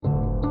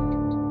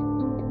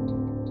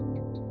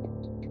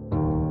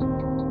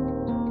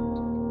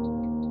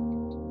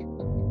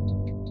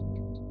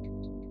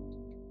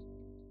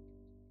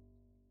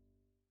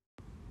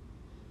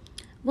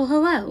Well,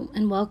 hello,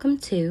 and welcome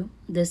to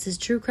This is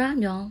True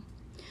Crime, y'all.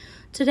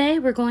 Today,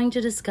 we're going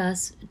to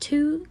discuss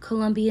two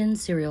Colombian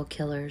serial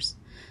killers.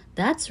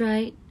 That's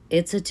right,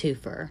 it's a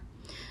twofer.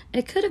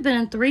 It could have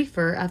been a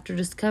threefer after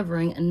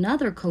discovering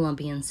another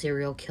Colombian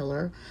serial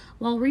killer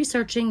while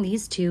researching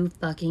these two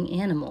fucking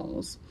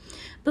animals.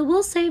 But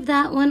we'll save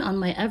that one on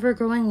my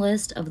ever-growing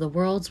list of the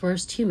world's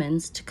worst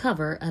humans to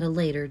cover at a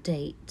later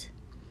date.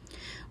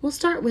 We'll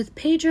start with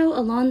Pedro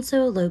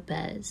Alonso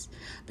Lopez,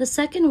 the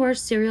second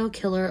worst serial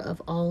killer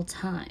of all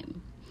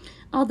time.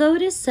 Although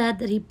it is said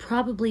that he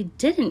probably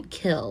didn't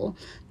kill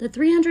the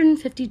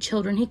 350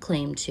 children he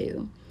claimed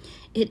to,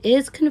 it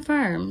is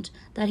confirmed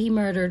that he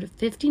murdered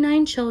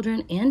 59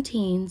 children and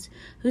teens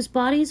whose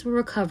bodies were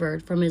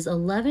recovered from his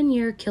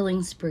 11-year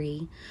killing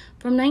spree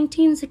from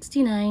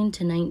 1969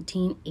 to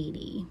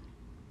 1980.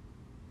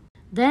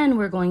 Then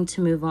we're going to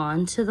move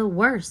on to the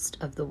worst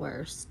of the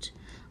worst.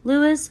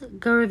 Luis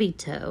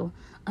Garavito,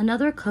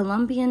 another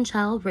Colombian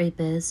child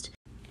rapist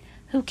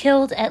who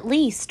killed at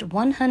least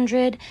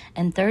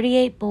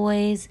 138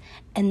 boys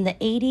in the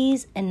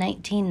 80s and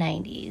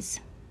 1990s.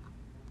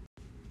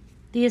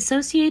 The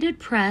Associated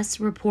Press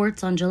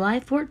reports on July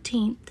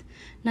 14,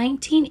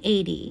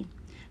 1980,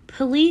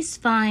 police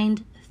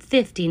find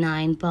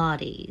 59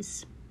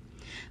 bodies.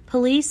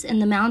 Police in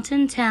the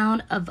mountain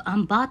town of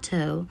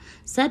Ambato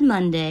said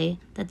Monday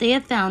that they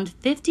have found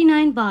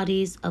 59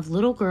 bodies of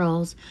little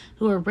girls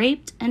who were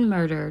raped and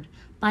murdered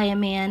by a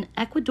man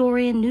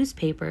Ecuadorian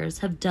newspapers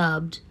have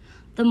dubbed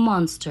the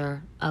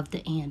Monster of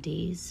the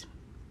Andes.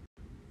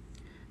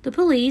 The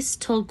police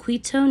told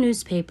Quito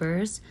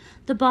newspapers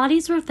the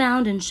bodies were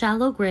found in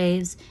shallow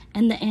graves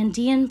in the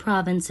Andean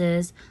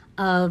provinces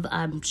of,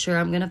 I'm sure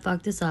I'm going to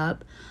fuck this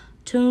up,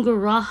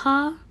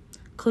 Tungurahua,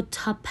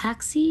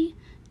 Cotopaxi,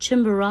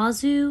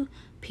 Chimborazo,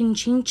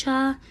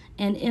 Pinchincha,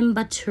 and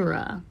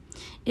Imbatura.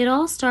 It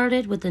all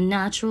started with a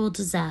natural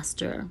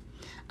disaster,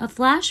 a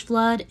flash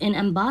flood in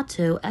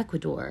Ambato,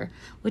 Ecuador,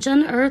 which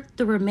unearthed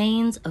the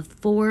remains of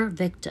 4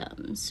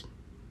 victims.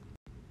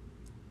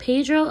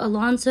 Pedro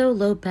Alonso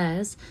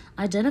Lopez,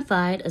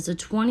 identified as a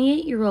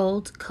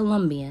 28-year-old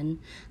Colombian,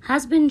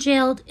 has been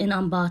jailed in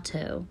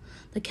Ambato,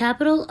 the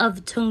capital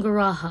of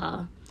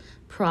Tungurahua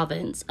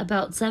province,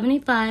 about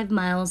 75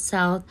 miles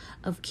south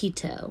of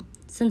Quito,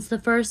 since the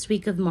first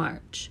week of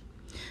March.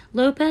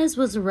 Lopez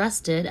was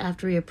arrested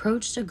after he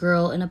approached a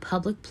girl in a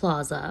public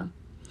plaza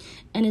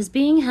and is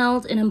being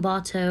held in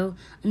Ambato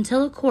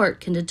until a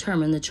court can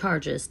determine the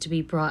charges to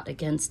be brought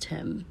against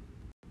him.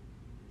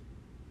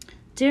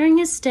 During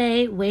his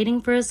stay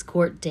waiting for his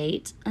court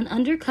date, an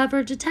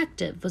undercover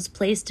detective was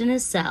placed in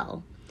his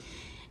cell,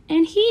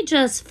 and he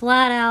just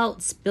flat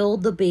out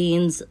spilled the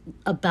beans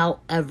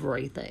about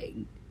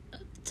everything.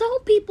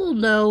 Don't people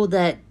know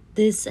that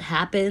this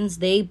happens?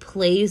 They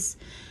place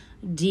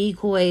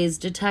decoys,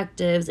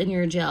 detectives in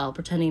your jail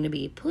pretending to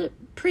be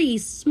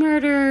priests,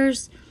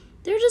 murderers.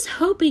 They're just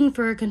hoping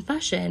for a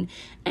confession.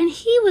 And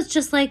he was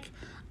just like,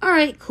 all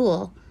right,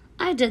 cool.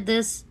 I did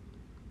this.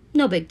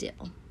 No big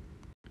deal.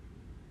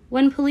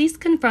 When police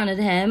confronted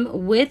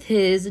him with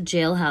his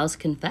jailhouse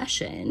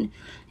confession,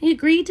 he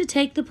agreed to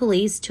take the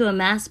police to a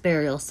mass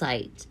burial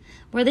site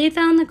where they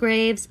found the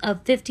graves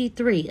of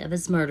 53 of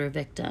his murder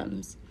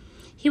victims.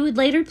 He would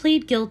later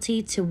plead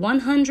guilty to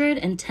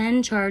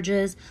 110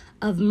 charges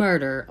of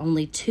murder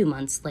only 2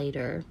 months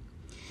later.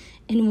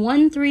 In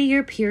one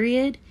 3-year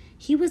period,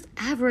 he was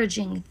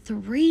averaging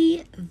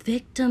 3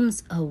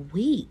 victims a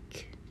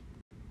week.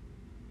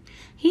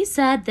 He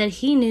said that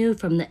he knew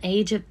from the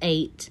age of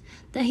 8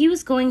 that he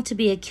was going to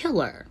be a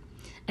killer,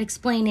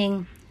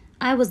 explaining,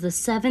 "I was the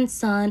 7th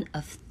son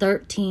of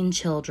 13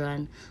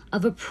 children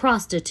of a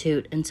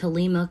prostitute in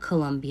Tolima,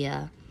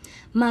 Colombia.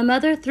 My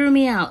mother threw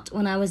me out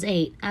when I was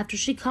 8 after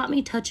she caught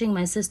me touching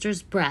my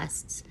sister's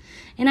breasts,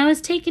 and I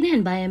was taken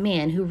in by a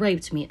man who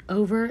raped me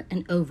over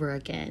and over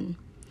again.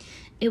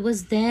 It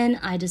was then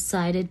I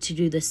decided to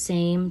do the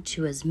same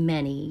to as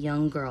many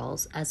young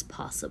girls as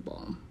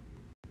possible."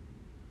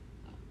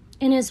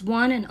 In his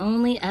one and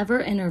only ever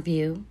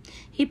interview,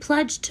 he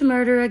pledged to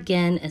murder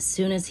again as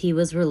soon as he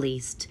was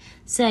released,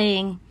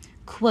 saying,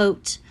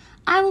 quote,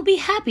 "I will be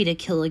happy to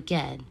kill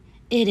again.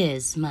 It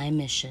is my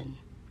mission."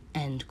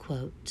 End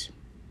quote.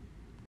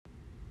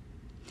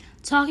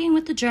 Talking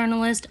with the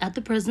journalist at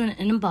the prison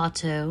in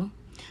Ambato,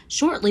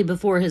 shortly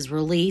before his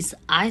release,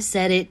 I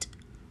said it,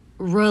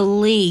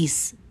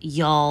 release,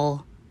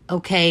 y'all.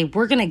 Okay,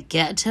 we're going to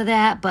get to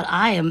that, but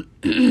I am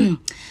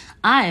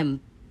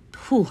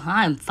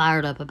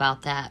fired up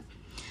about that.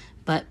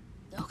 But,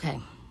 okay,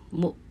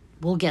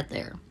 we'll get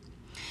there.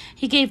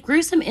 He gave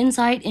gruesome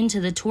insight into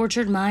the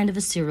tortured mind of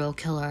a serial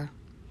killer.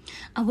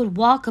 "I would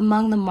walk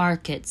among the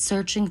markets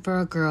searching for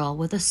a girl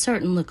with a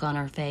certain look on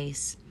her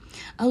face,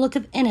 a look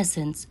of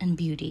innocence and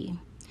beauty.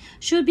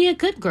 She would be a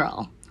good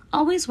girl,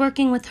 always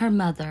working with her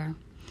mother.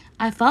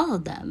 I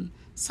followed them,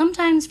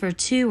 sometimes for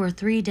 2 or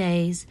 3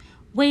 days,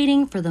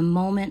 waiting for the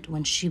moment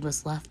when she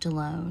was left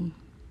alone."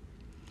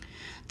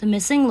 The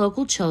missing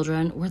local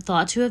children were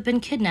thought to have been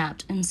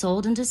kidnapped and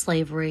sold into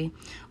slavery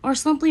or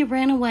simply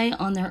ran away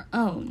on their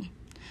own.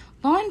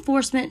 law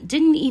enforcement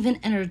didn't even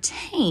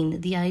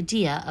entertain the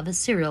idea of a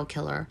serial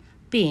killer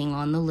being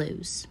on the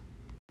loose.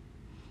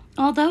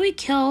 Although he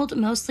killed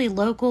mostly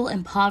local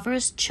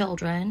impoverished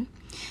children,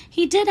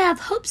 he did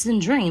have hopes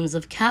and dreams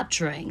of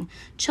capturing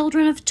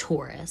children of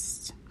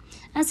tourists.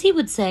 As he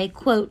would say,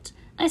 quote,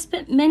 "I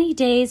spent many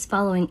days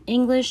following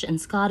English and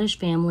Scottish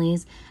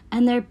families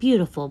and their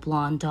beautiful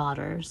blonde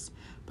daughters,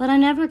 but I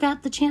never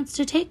got the chance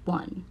to take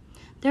one.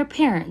 Their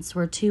parents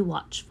were too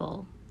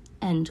watchful."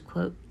 End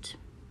quote.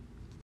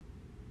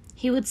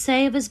 He would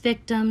say of his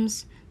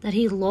victims that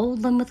he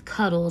lulled them with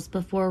cuddles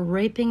before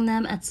raping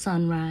them at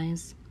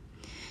sunrise.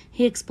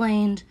 He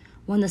explained,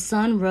 "When the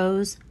sun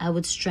rose, I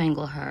would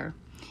strangle her.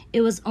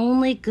 It was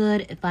only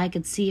good if I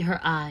could see her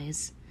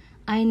eyes.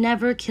 I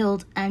never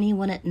killed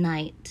anyone at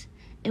night.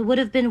 It would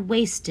have been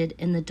wasted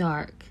in the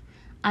dark.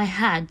 I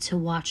had to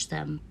watch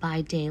them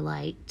by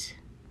daylight."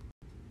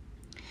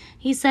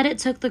 He said it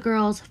took the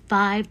girls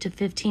 5 to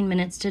 15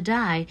 minutes to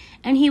die,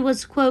 and he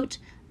was, quote,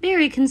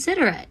 "very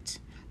considerate,"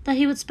 that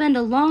he would spend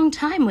a long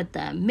time with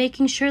them,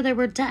 making sure they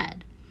were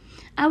dead.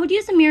 "I would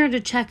use a mirror to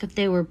check if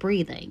they were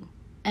breathing."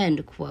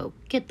 End quote.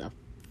 Get the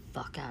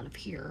fuck out of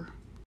here.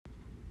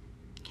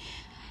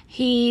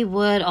 He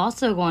would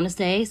also go on to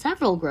say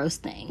several gross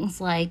things,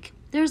 like,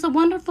 "There's a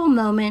wonderful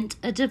moment,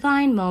 a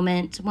divine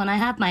moment, when I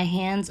have my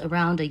hands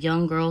around a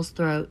young girl's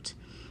throat.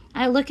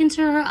 I look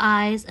into her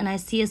eyes and I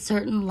see a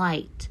certain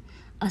light,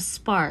 a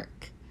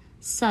spark,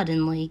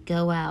 suddenly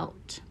go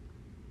out.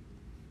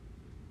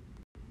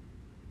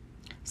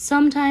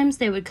 Sometimes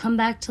they would come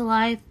back to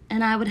life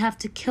and I would have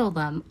to kill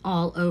them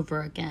all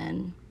over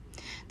again.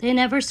 They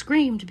never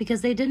screamed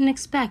because they didn't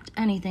expect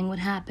anything would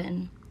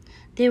happen.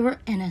 They were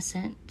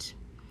innocent."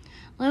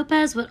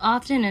 Lopez would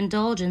often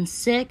indulge in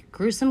sick,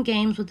 gruesome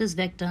games with his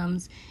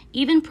victims,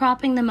 even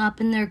propping them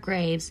up in their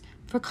graves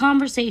for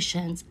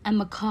conversations and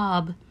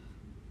macabre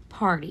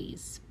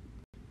parties.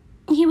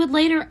 He would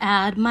later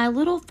add, "My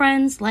little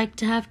friends like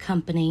to have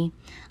company.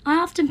 I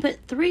often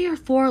put 3 or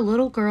 4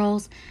 little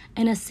girls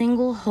in a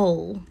single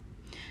hole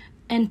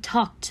and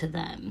talk to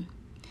them.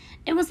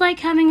 It was like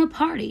having a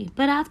party,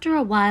 but after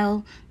a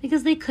while,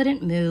 because they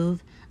couldn't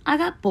move, I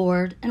got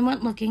bored and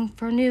went looking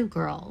for new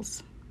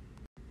girls."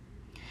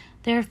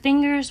 Their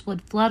fingers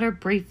would flutter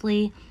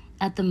briefly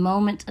at the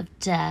moment of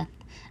death,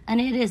 and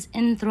it is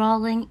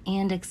enthralling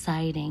and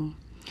exciting.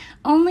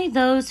 Only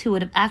those who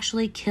would have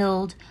actually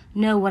killed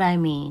know what I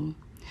mean.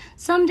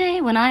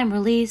 Someday, when I am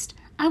released,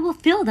 I will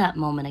feel that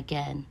moment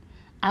again.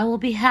 I will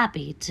be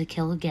happy to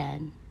kill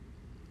again.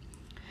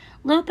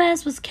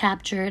 Lopez was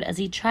captured as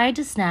he tried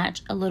to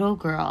snatch a little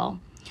girl.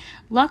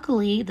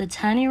 Luckily, the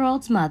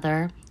 10-year-old's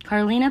mother,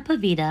 Carlina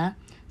Pavita,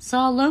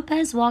 saw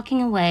Lopez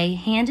walking away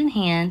hand in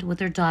hand with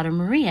her daughter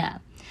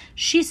Maria.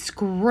 She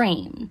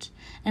screamed,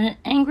 and an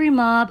angry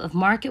mob of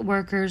market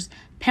workers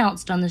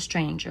pounced on the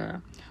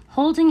stranger,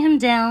 holding him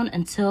down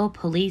until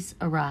police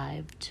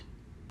arrived.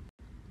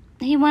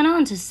 He went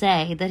on to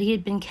say that he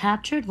had been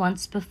captured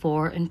once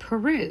before in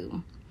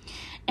Peru.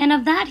 And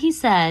of that he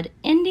said,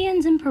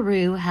 "Indians in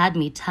Peru had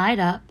me tied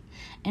up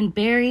and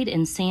buried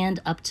in sand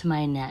up to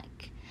my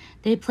neck.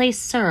 They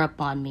placed syrup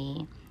on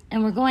me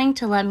and were going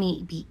to let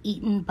me be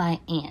eaten by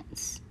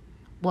ants."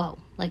 Whoa,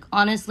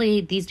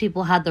 honestly, these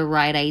people had the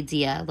right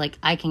idea.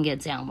 I can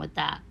get down with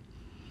that.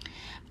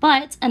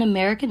 But an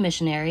American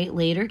missionary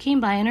later came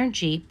by in her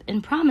Jeep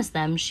and promised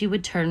them she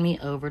would turn me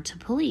over to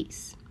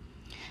police.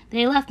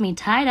 They left me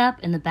tied up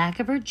in the back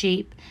of her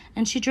Jeep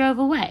and she drove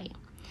away.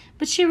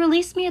 But she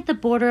released me at the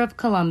border of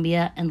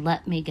Colombia and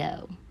let me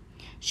go.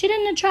 She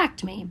didn't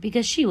attract me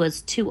because she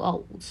was too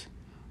old.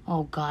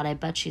 Oh God, I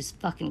bet she's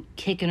fucking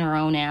kicking her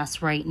own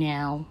ass right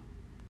now.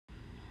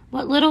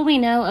 What little we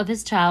know of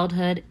his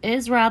childhood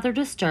is rather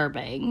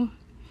disturbing.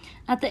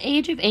 At the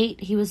age of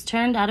 8, he was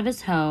turned out of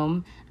his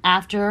home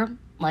after,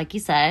 like he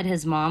said,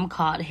 his mom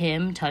caught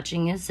him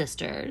touching his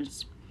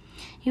sisters.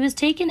 He was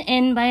taken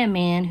in by a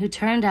man who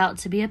turned out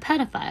to be a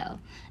pedophile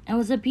and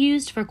was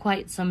abused for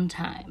quite some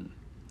time.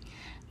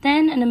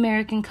 Then an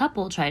American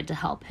couple tried to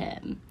help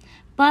him,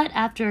 but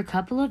after a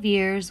couple of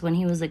years when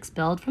he was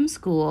expelled from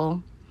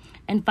school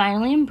and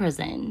finally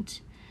imprisoned,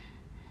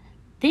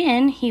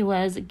 then he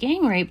was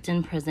gang raped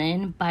in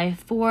prison by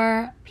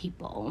 4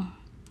 people.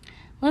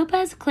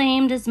 Lopez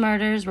claimed his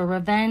murders were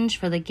revenge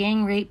for the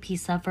gang rape he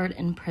suffered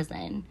in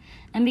prison,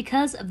 and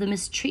because of the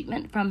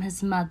mistreatment from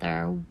his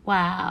mother.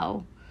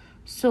 Wow.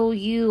 So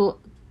you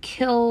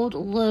killed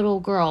little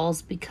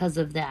girls because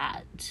of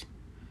that.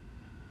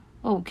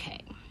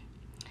 Okay.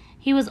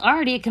 He was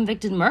already a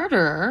convicted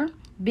murderer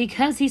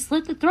because he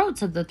slit the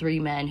throats of the 3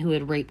 men who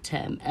had raped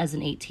him as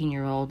an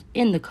 18-year-old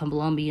in the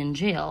Columbian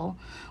jail,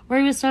 where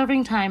he was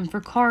serving time for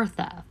car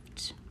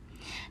theft.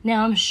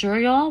 Now, I'm sure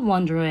y'all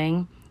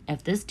wondering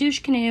if this douche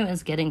canoe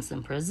is getting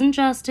some prison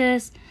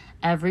justice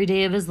every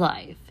day of his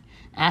life.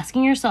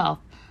 Asking yourself,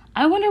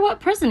 I wonder what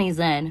prison he's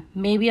in.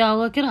 Maybe I'll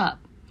look it up.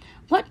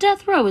 What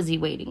death row is he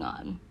waiting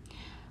on?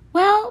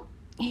 Well,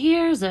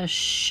 here's a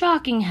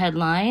shocking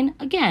headline,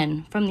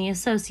 again from the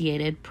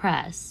Associated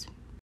Press.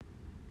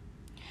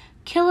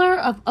 Killer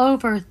of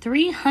over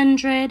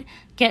 300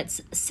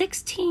 gets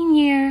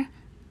 16-year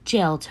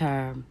jail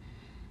term.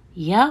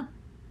 Yep,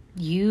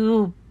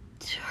 you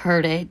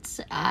heard it.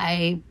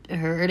 I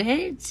heard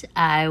it.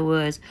 I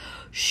was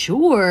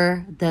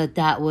sure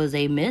that was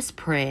a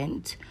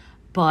misprint,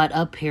 but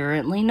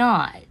apparently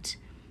not.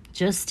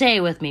 Just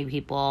stay with me,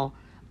 people.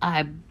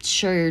 I'm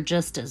sure you're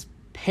just as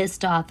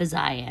pissed off as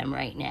I am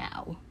right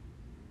now.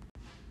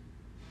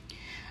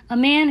 A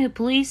man who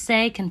police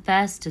say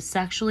confessed to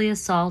sexually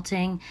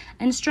assaulting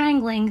and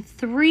strangling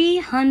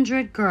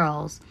 300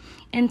 girls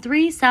in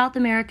 3 South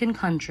American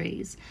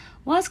countries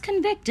was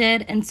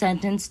convicted and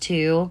sentenced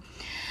to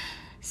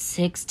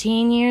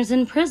 16 years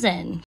in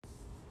prison.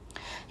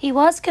 He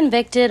was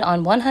convicted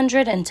on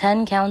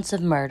 110 counts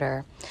of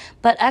murder,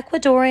 but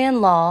Ecuadorian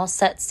law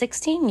sets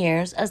 16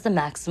 years as the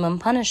maximum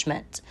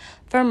punishment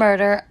for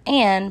murder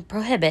and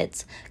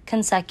prohibits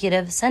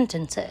consecutive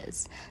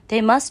sentences. They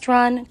must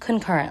run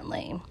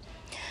concurrently.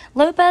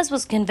 Lopez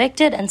was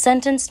convicted and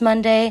sentenced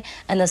Monday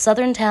in the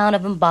southern town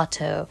of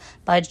Ambato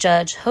by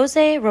Judge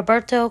Jose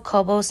Roberto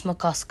Cobos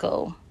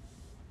Mocosco.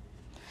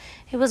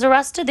 He was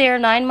arrested there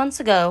 9 months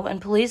ago,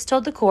 and police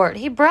told the court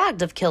he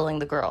bragged of killing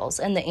the girls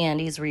in the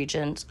Andes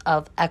regions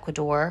of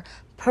Ecuador,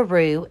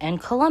 Peru,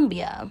 and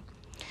Colombia.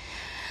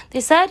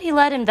 They said he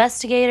led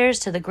investigators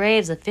to the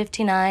graves of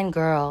 59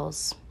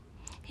 girls.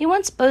 He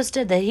once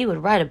boasted that he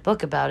would write a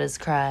book about his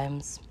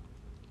crimes.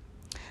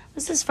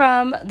 This is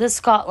from the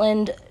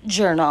Scotland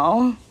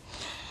Journal.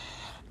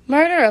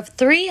 Murder of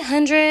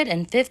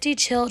 350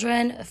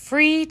 children,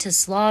 free to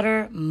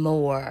slaughter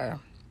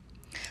more.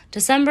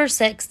 December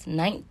 6,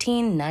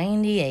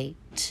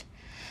 1998.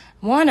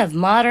 One of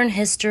modern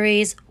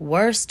history's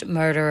worst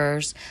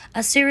murderers,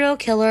 a serial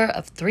killer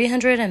of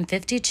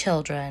 350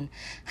 children,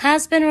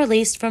 has been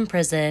released from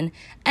prison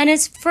and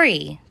is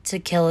free to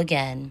kill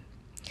again.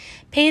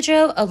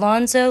 Pedro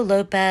Alonso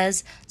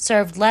Lopez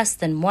served less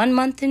than 1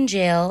 month in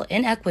jail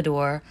in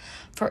Ecuador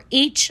for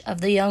each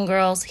of the young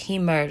girls he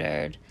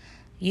murdered.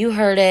 You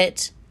heard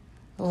it.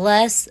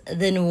 Less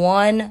than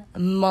 1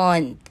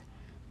 month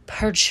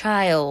per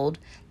child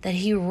that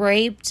he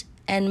raped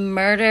and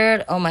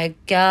murdered. Oh my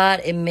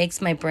God, it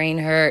makes my brain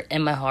hurt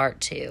and my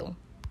heart too.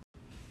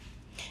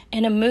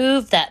 In a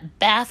move that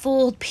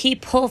baffled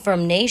people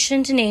from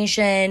nation to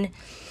nation,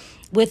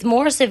 with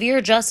more severe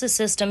justice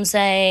system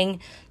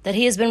saying that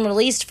he has been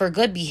released for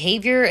good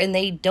behavior and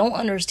they don't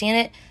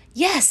understand it.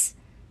 Yes,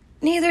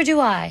 neither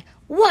do I.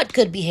 What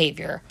good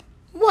behavior?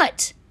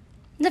 What?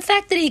 The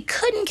fact that he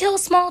couldn't kill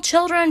small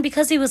children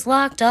because he was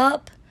locked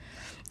up?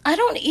 I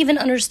don't even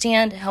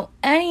understand how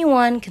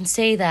anyone can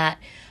say that,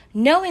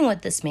 knowing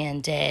what this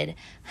man did,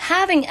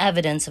 having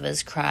evidence of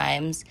his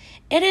crimes.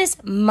 It is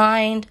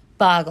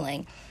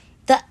mind-boggling.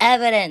 The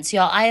evidence,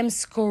 y'all. I am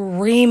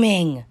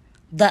screaming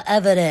the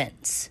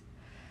evidence.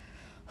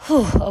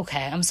 Whew,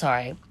 okay, I'm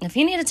sorry. If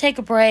you need to take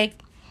a break,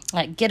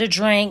 get a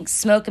drink,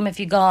 smoke them if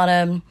you got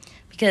them,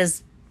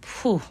 because,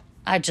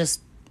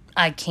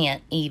 I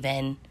can't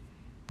even.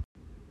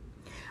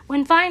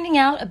 When finding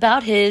out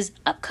about his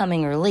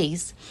upcoming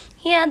release,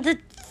 he had the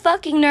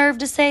fucking nerve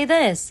to say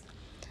this.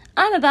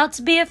 I'm about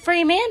to be a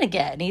free man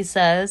again, he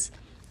says.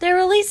 They're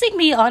releasing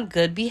me on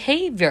good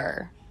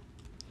behavior.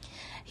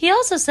 He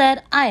also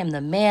said, I am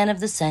the man of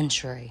the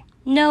century.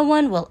 No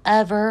one will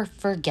ever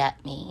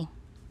forget me.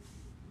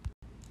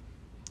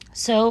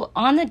 So,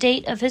 on the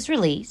date of his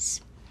release,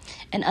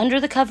 and under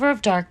the cover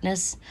of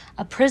darkness,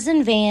 a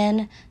prison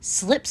van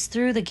slips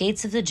through the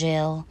gates of the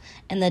jail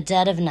in the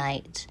dead of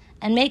night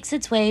and makes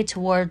its way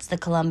towards the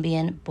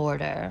Colombian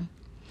border.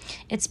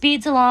 It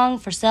speeds along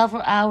for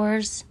several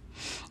hours,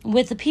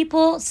 with the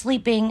people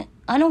sleeping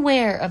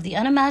unaware of the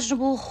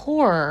unimaginable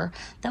horror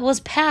that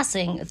was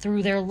passing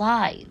through their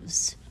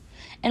lives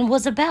and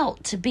was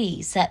about to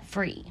be set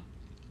free.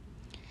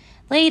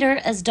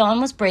 Later, as dawn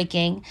was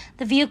breaking,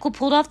 the vehicle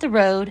pulled off the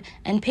road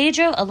and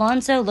Pedro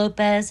Alonso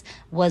Lopez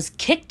was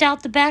kicked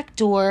out the back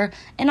door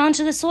and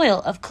onto the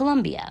soil of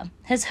Colombia,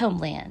 his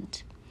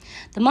homeland.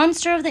 The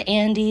monster of the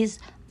Andes,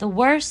 the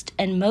worst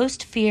and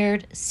most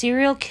feared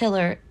serial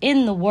killer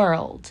in the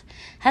world,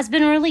 has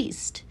been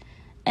released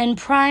and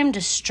primed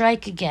to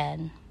strike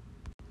again.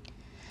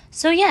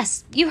 So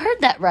yes, you heard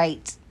that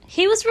right.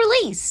 He was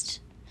released.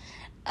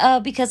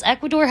 Because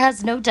Ecuador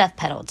has no death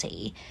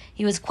penalty.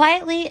 He was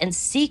quietly and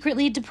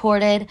secretly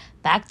deported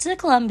back to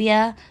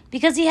Colombia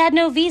because he had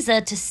no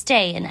visa to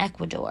stay in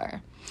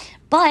Ecuador.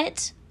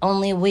 But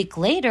only a week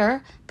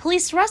later,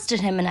 police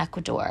arrested him in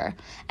Ecuador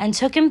and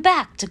took him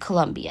back to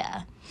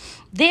Colombia.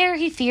 There,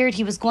 he feared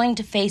he was going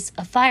to face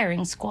a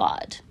firing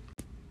squad.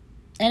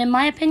 And in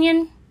my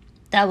opinion,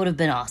 that would have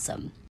been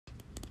awesome.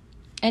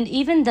 And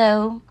even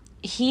though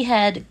he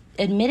had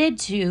admitted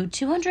to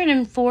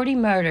 240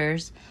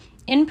 murders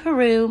in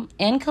Peru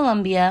and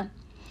Colombia,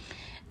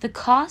 the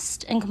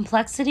cost and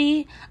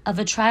complexity of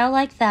a trial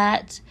like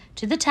that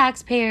to the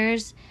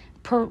taxpayers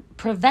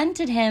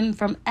prevented him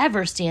from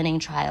ever standing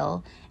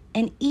trial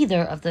in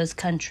either of those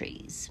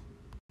countries.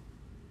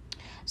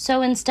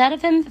 So instead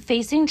of him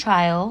facing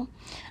trial,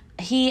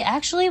 he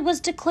actually was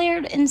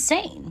declared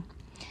insane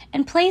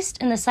and placed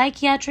in the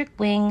psychiatric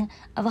wing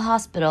of a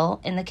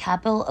hospital in the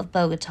capital of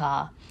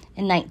Bogota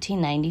in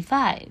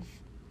 1995.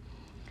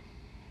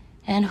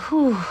 And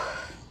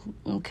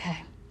okay.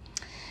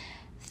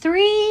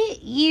 3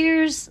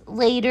 years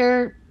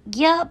later,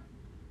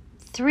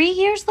 3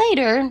 years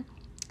later,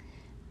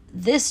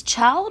 this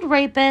child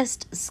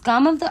rapist,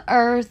 scum of the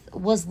earth,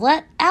 was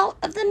let out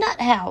of the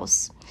nut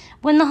house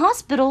when the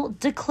hospital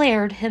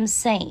declared him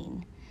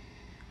sane.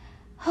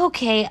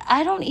 Okay,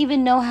 I don't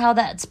even know how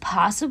that's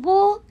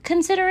possible,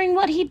 considering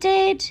what he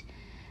did.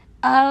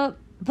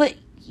 But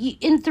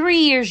in 3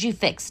 years, you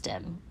fixed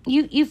him.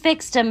 You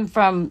fixed him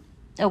from...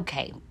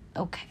 Okay.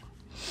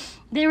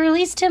 They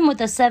released him with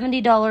a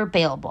 $70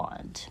 bail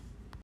bond.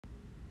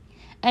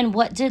 And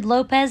what did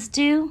Lopez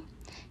do?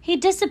 He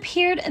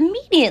disappeared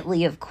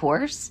immediately, of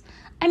course.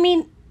 I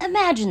mean,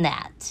 imagine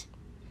that.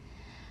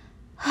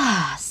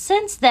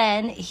 Since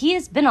then, he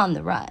has been on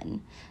the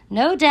run.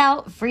 No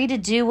doubt free to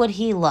do what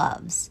he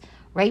loves.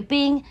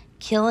 Raping,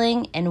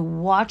 killing,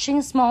 and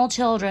watching small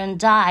children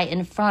die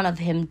in front of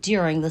him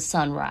during the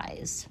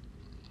sunrise.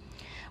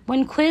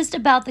 When quizzed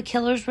about the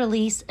killer's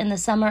release in the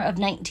summer of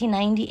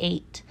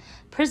 1998,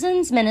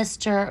 Prisons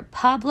Minister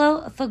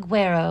Pablo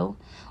Figuero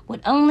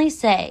would only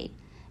say,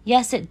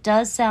 "Yes, it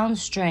does sound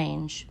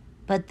strange,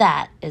 but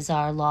that is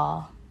our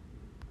law."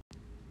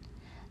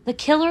 The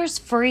killer's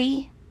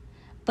free,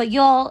 but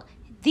y'all,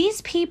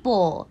 these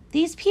people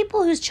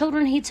whose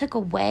children he took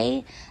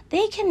away,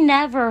 they can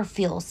never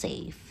feel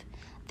safe.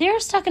 They're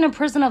stuck in a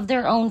prison of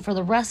their own for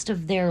the rest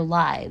of their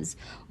lives,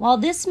 while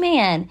this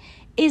man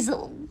is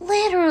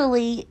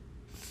literally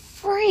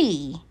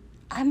free.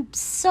 I'm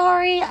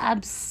sorry,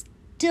 I'm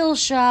still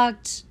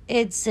shocked.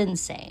 It's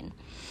insane.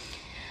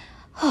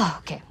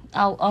 Okay,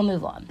 I'll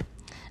move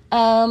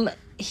on.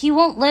 He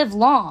won't live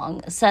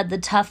long, said the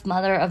tough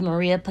mother of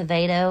Maria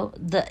Pavedo,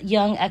 the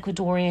young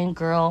Ecuadorian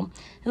girl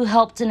who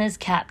helped in his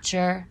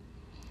capture.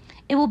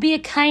 It will be a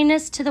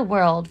kindness to the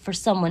world for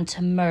someone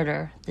to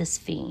murder this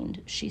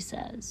fiend, she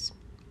says.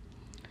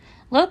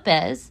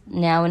 Lopez,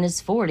 now in his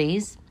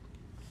 40s,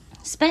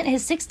 spent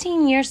his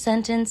 16-year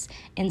sentence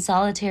in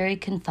solitary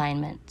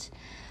confinement,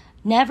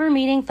 never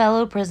meeting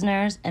fellow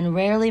prisoners and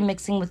rarely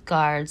mixing with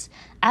guards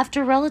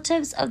after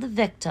relatives of the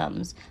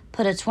victims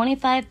put a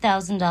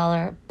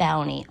 $25,000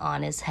 bounty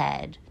on his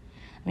head.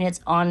 I mean, it's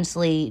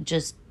honestly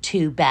just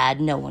too bad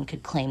no one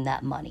could claim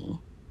that money.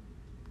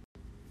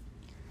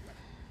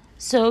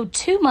 So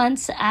 2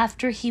 months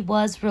after he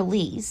was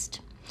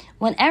released,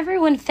 when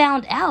everyone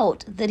found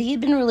out that he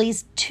had been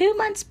released 2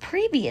 months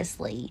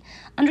previously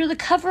under the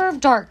cover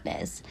of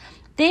darkness,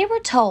 they were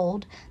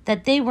told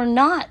that they were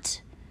not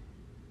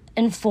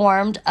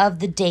informed of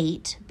the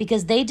date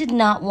because they did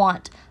not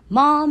want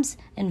mobs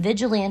and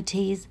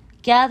vigilantes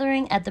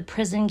gathering at the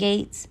prison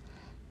gates.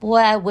 Boy,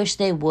 I wish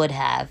they would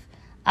have.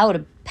 I would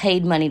have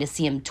paid money to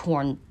see him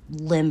torn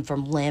limb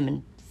from limb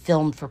and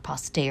filmed for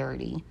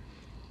posterity.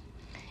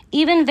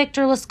 Even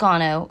Victor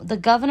Lascano, the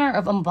governor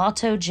of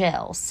Ambato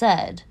jail,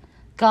 said,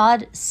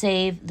 "God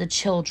save the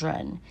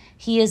children.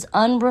 He is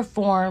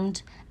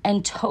unreformed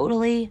and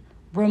totally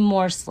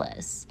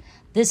remorseless.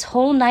 This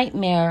whole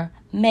nightmare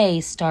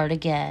may start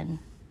again."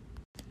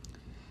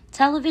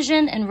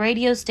 Television and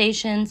radio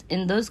stations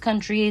in those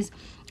countries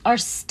are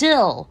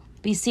still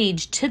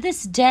besieged to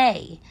this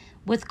day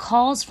with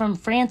calls from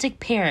frantic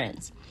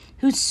parents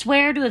who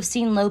swear to have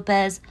seen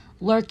Lopez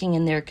lurking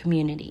in their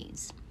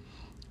communities.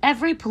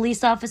 Every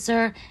police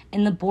officer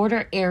in the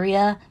border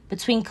area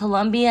between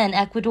Colombia and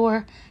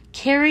Ecuador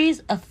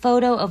carries a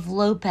photo of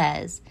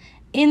Lopez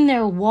in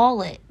their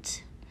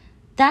wallet.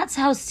 That's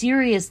how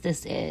serious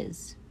this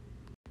is.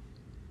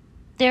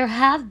 There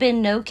have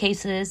been no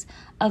cases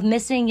of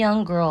missing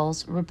young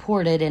girls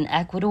reported in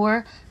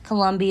Ecuador,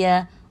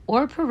 Colombia,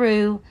 or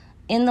Peru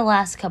in the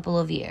last couple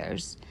of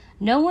years.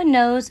 No one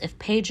knows if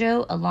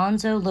Pedro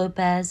Alonso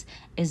Lopez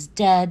is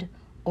dead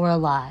or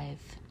alive.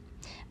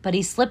 But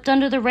he slipped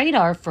under the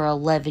radar for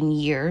 11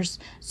 years,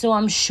 so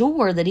I'm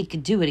sure that he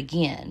could do it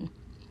again.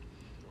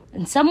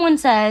 And someone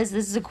says,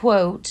 this is a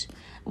quote,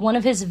 one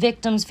of his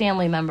victims'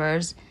 family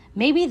members,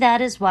 "Maybe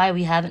that is why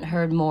we haven't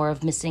heard more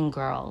of missing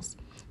girls.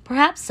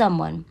 Perhaps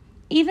someone,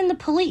 even the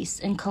police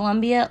in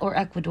Colombia or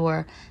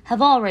Ecuador,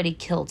 have already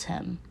killed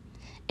him.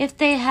 If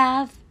they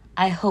have,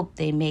 I hope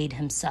they made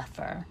him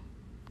suffer."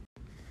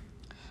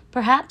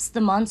 Perhaps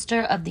the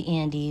monster of the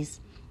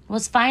Andes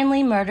was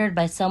finally murdered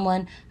by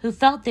someone who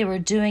felt they were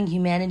doing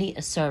humanity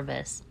a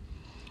service.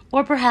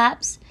 Or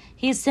perhaps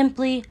he is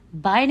simply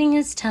biding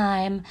his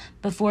time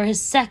before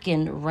his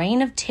second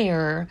reign of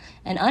terror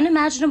and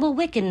unimaginable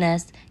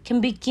wickedness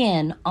can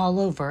begin all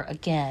over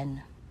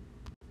again.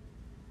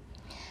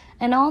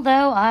 And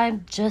although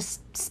I'm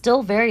just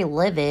still very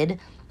livid,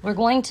 we're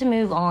going to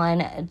move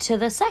on to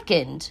the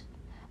second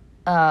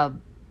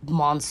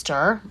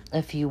monster,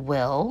 if you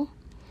will.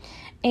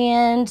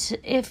 And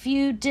if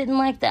you didn't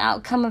like the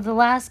outcome of the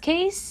last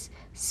case,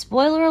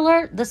 spoiler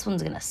alert, this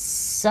one's going to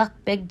suck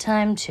big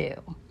time too.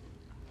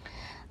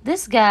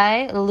 This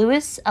guy,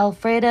 Luis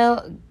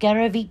Alfredo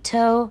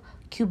Garavito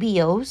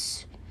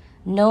Cubillos,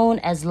 known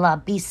as La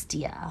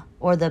Bestia,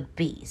 or the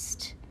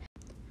Beast.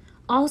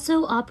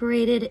 Also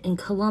operated in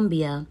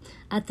Colombia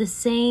at the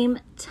same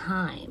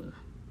time.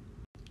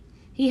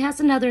 He has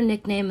another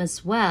nickname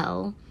as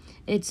well.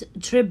 It's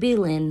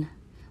Trebilin,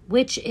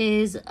 which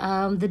is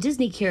the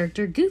Disney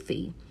character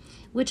Goofy,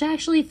 which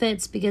actually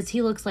fits because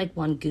he looks like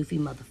one goofy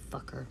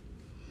motherfucker.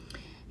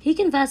 He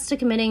confessed to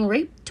committing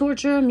rape,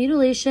 torture,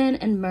 mutilation,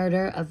 and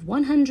murder of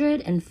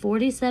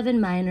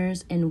 147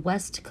 minors in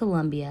West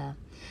Colombia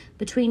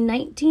between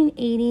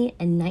 1980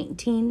 and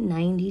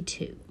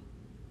 1992.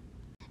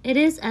 It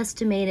is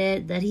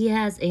estimated that he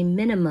has a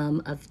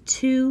minimum of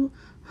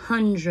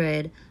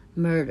 200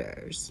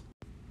 murders.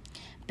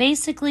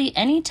 Basically,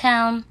 any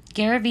town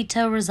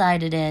Garavito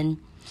resided in,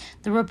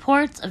 the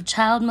reports of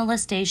child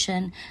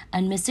molestation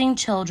and missing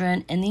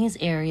children in these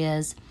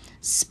areas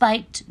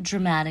spiked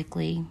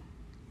dramatically.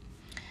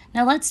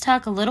 Now let's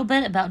talk a little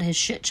bit about his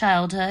shit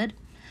childhood.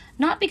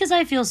 Not because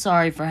I feel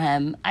sorry for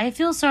him. I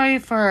feel sorry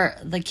for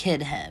the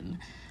kid him.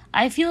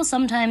 I feel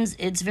sometimes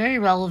it's very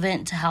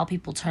relevant to how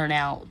people turn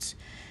out.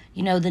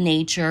 You know, the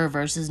nature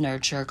versus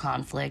nurture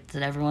conflict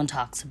that everyone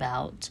talks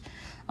about.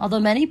 Although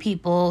many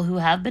people who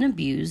have been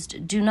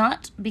abused do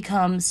not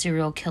become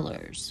serial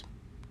killers.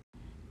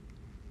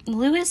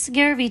 Luis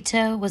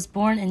Garavito was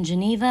born in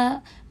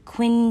Geneva,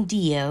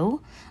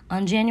 Quindío,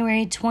 on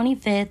January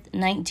 25th,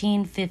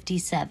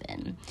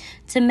 1957,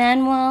 to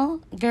Manuel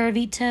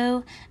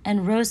Garavito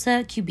and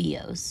Rosa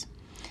Cubillos.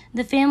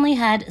 The family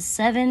had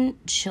 7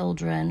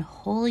 children.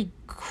 Holy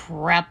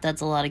crap,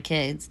 that's a lot of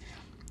kids.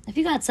 If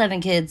you got 7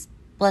 kids,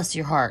 bless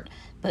your heart,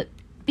 but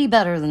be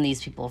better than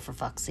these people, for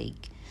fuck's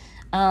sake.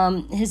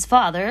 His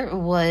father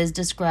was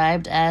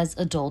described as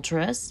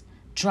adulterous,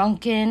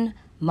 drunken,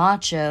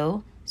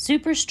 macho,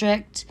 super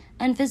strict,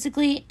 and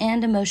physically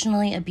and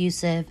emotionally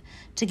abusive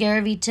to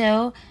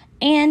Garavito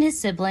and his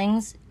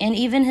siblings, and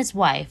even his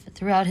wife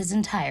throughout his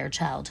entire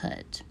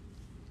childhood.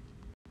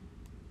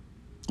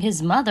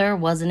 His mother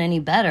wasn't any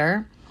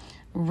better.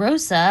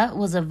 Rosa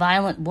was a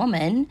violent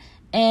woman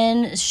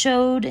and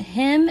showed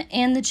him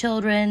and the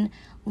children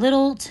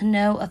little to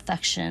no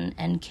affection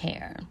and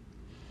care.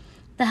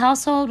 The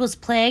household was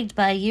plagued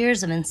by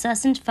years of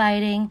incessant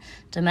fighting,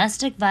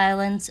 domestic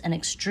violence, and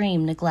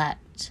extreme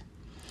neglect.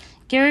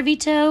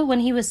 Garavito, when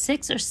he was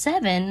 6 or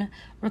 7,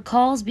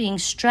 recalls being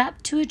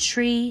strapped to a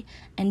tree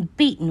and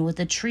beaten with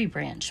a tree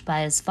branch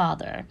by his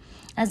father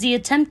as he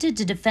attempted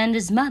to defend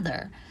his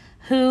mother,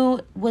 who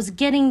was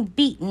getting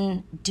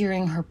beaten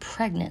during her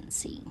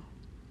pregnancy.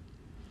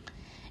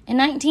 In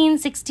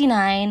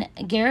 1969,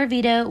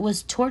 Garavito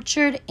was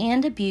tortured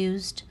and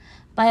abused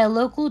by a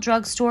local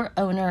drugstore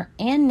owner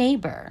and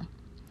neighbor.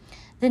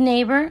 The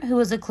neighbor, who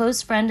was a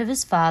close friend of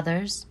his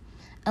father's,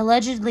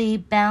 allegedly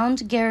bound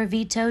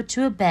Garavito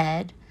to a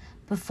bed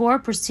before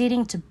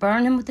proceeding to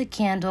burn him with a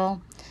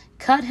candle,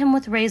 cut him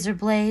with razor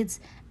blades,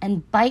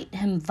 and bite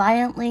him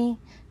violently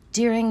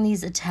during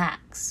these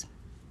attacks.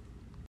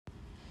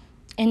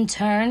 In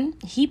turn,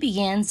 he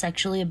began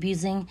sexually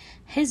abusing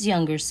his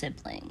younger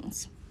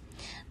siblings.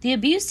 The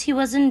abuse he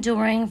was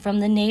enduring from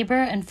the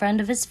neighbor and friend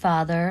of his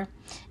father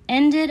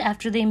ended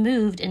after they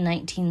moved in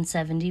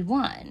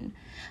 1971,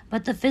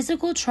 but the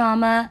physical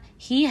trauma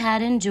he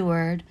had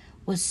endured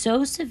was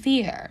so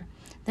severe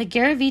that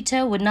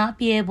Garavito would not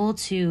be able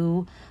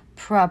to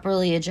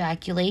properly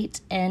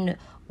ejaculate and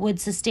would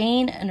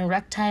sustain an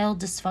erectile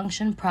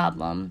dysfunction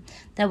problem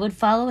that would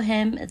follow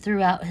him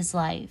throughout his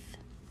life.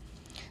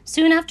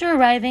 Soon after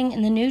arriving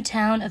in the new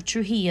town of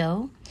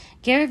Trujillo,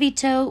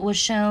 Garavito was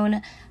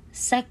shown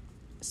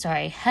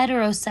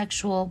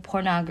heterosexual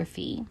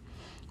pornography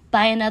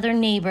by another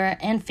neighbor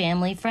and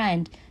family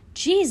friend.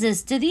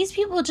 Jesus, do these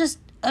people just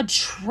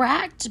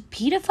attract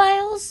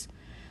pedophiles?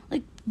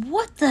 Like,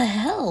 what the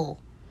hell?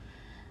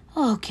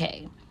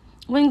 Okay.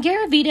 When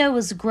Garavito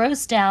was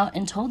grossed out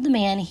and told the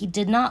man he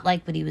did not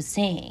like what he was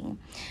seeing,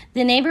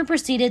 the neighbor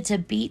proceeded to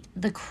beat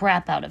the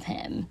crap out of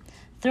him,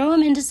 throw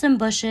him into some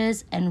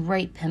bushes, and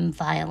rape him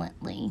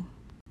violently.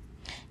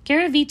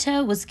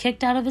 Garavito was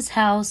kicked out of his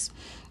house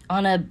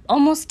on an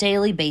almost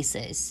daily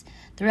basis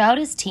throughout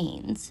his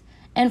teens,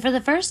 and for the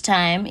first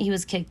time he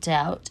was kicked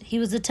out, he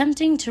was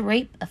attempting to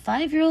rape a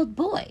 5-year-old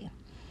boy.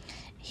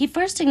 He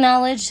first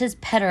acknowledged his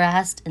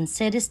pederast and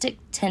sadistic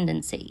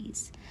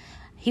tendencies.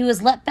 He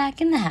was let back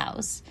in the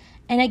house,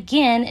 and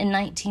again in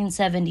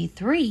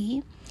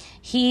 1973,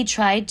 he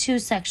tried to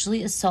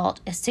sexually assault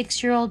a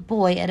 6-year-old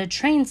boy at a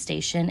train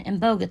station in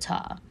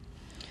Bogota.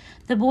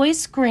 The boy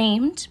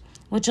screamed,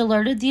 which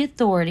alerted the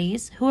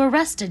authorities, who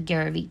arrested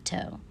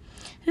Garavito,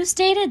 who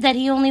stated that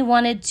he only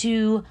wanted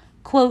to,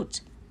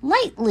 quote,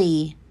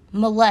 lightly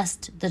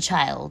molest the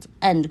child,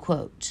 end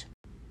quote.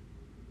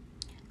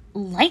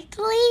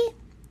 Lightly?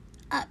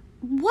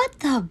 What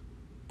the?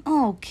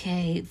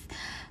 Okay.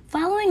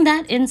 Following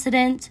that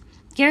incident,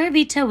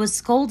 Garavito was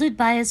scolded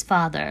by his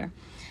father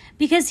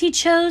because he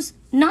chose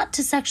not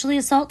to sexually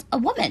assault a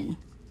woman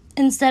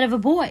instead of a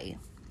boy.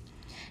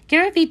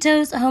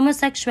 Garavito's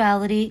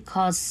homosexuality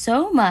caused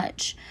so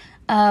much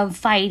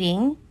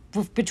fighting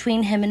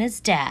between him and his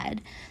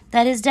dad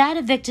that his dad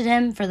evicted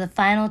him for the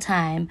final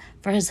time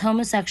for his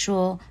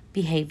homosexual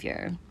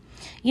behavior.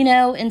 You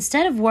know,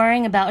 instead of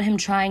worrying about him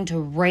trying to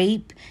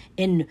rape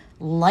and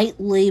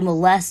lightly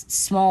molest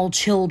small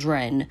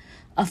children,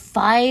 a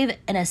 5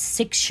 and a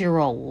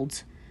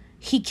 6-year-old,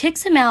 he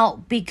kicks him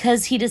out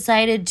because he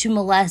decided to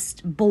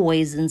molest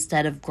boys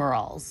instead of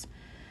girls.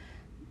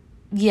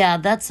 Yeah,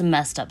 that's some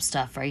messed up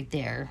stuff right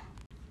there.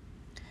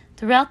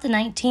 Throughout the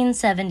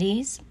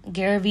 1970s,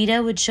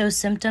 Garavito would show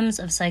symptoms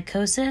of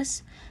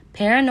psychosis,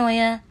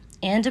 paranoia,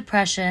 and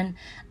depression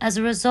as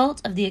a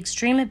result of the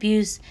extreme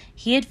abuse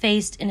he had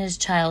faced in his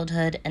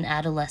childhood and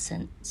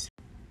adolescence.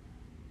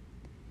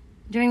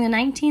 During the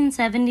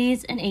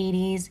 1970s and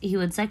 80s, he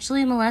would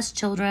sexually molest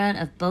children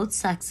of both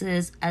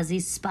sexes as he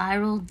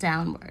spiraled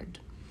downward.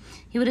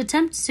 He would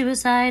attempt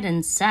suicide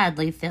and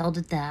sadly failed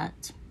at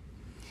that.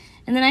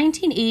 In the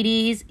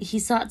 1980s, he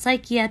sought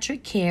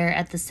psychiatric care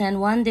at the San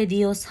Juan de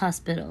Dios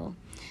Hospital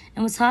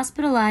and was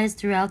hospitalized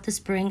throughout the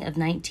spring of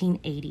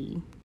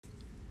 1980.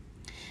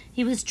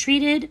 He was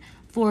treated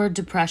for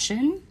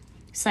depression,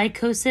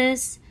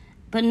 psychosis,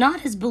 but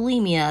not his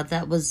bulimia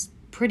that was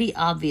pretty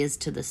obvious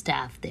to the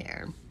staff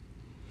there.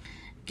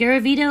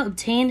 Garavito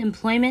obtained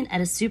employment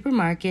at a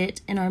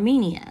supermarket in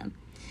Armenia.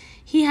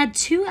 He had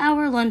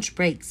 2-hour lunch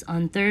breaks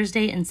on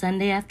Thursday and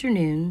Sunday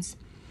afternoons,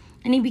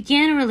 and he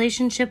began a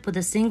relationship with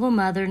a single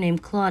mother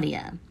named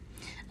Claudia,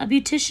 a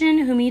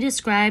beautician whom he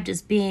described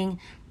as being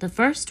the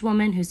first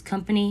woman whose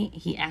company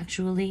he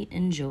actually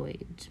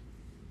enjoyed.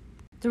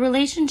 The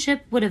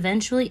relationship would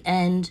eventually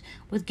end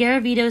with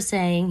Garavito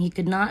saying he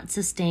could not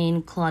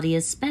sustain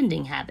Claudia's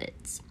spending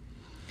habits.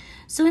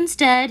 So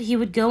instead, he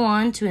would go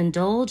on to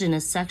indulge in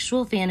his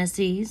sexual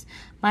fantasies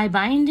by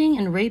binding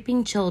and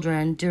raping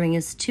children during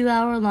his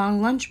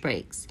 2-hour-long lunch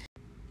breaks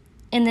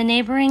in the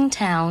neighboring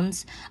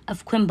towns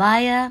of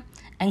Quimbaya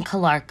and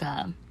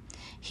Calarca.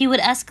 He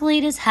would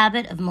escalate his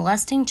habit of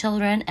molesting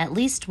children at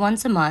least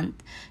once a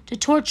month to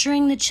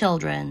torturing the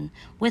children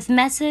with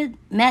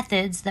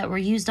methods that were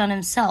used on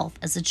himself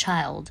as a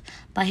child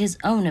by his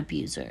own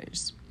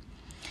abusers.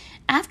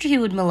 After he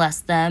would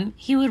molest them,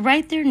 he would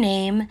write their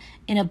name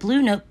in a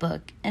blue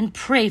notebook and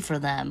pray for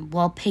them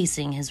while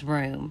pacing his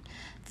room,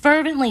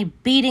 fervently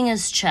beating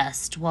his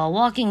chest while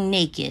walking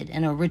naked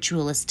in a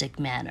ritualistic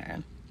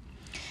manner.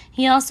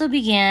 He also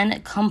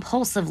began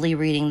compulsively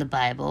reading the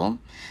Bible,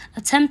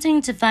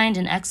 attempting to find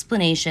an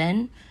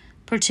explanation,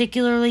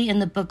 particularly in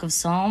the book of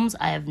Psalms.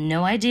 I have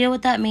no idea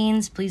what that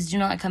means. Please do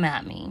not come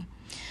at me.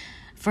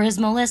 For his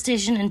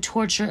molestation and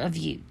torture of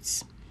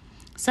youths.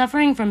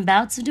 Suffering from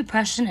bouts of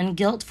depression and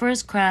guilt for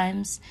his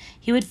crimes,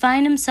 he would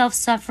find himself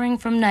suffering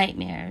from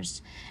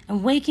nightmares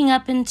and waking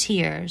up in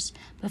tears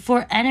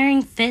before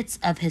entering fits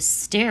of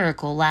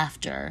hysterical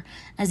laughter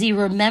as he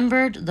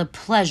remembered the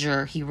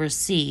pleasure he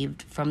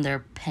received from their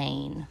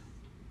pain.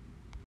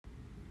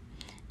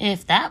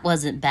 If that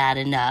wasn't bad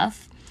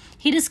enough,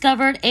 he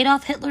discovered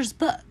Adolf Hitler's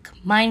book,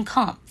 Mein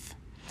Kampf.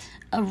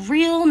 A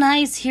real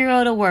nice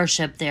hero to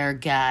worship there,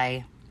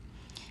 guy.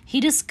 He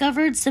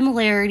discovered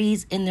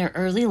similarities in their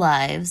early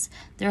lives,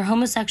 their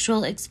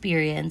homosexual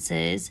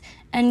experiences,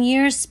 and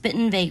years spent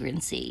in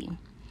vagrancy.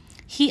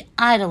 He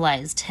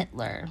idolized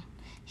Hitler.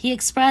 He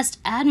expressed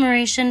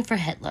admiration for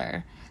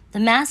Hitler,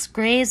 the mass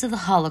graves of the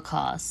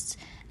Holocaust,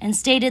 and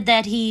stated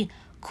that he,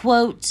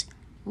 quote,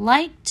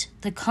 liked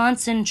the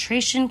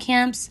concentration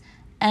camps,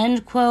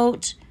 end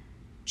quote.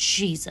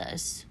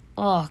 Jesus.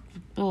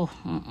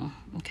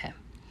 Okay.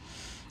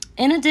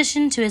 In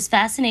addition to his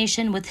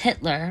fascination with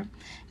Hitler,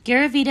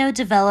 Garavito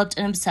developed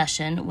an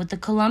obsession with the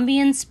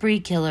Colombian spree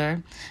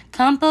killer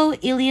Campo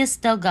Elias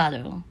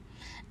Delgado,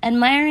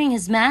 admiring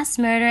his mass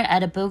murder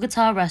at a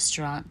Bogota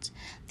restaurant,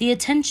 the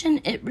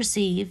attention it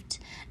received,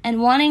 and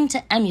wanting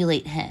to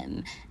emulate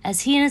him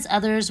as he and his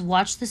others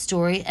watched the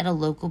story at a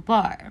local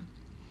bar.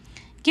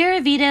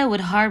 Garavito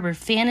would harbor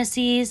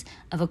fantasies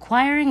of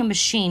acquiring a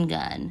machine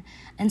gun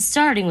and,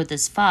 starting with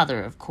his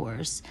father, of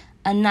course,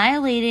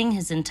 annihilating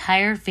his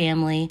entire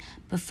family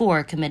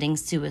before committing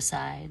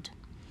suicide.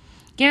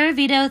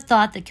 Garavito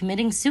thought that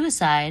committing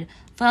suicide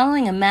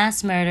following a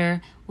mass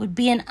murder would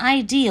be an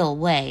ideal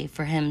way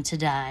for him to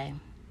die.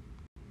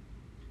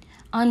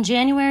 On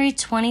January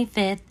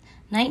 25,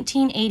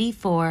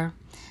 1984,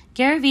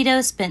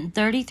 Garavito spent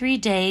 33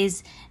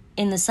 days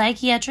in the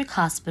psychiatric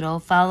hospital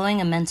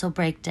following a mental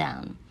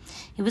breakdown.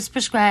 He was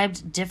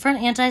prescribed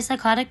different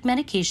antipsychotic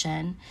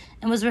medication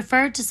and was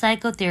referred to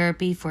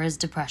psychotherapy for his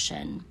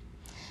depression.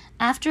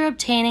 After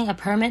obtaining a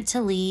permit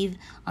to leave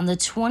on the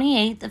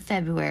 28th of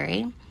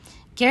February,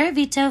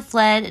 Garavito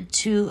fled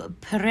to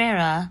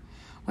Pereira,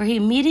 where he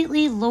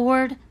immediately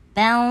lured,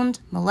 bound,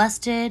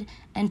 molested,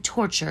 and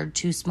tortured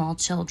 2 small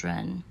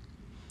children.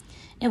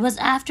 It was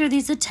after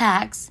these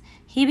attacks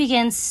he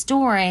began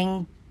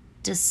storing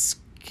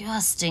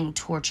disgusting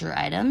torture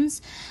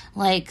items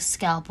like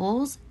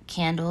scalpels,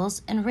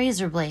 candles, and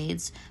razor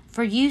blades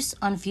for use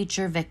on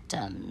future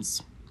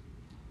victims.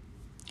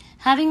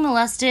 Having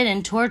molested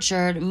and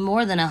tortured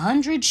more than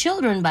 100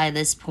 children by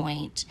this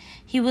point,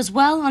 he was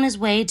well on his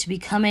way to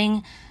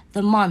becoming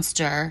the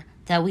monster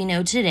that we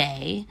know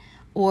today,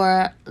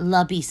 or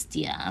La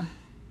Bestia.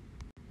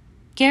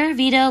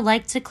 Garavito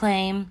liked to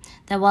claim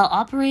that while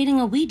operating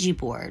a Ouija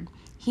board,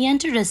 he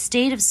entered a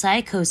state of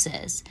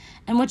psychosis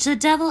in which the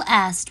devil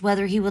asked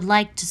whether he would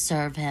like to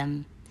serve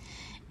him.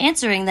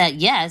 Answering that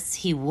yes,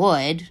 he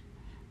would,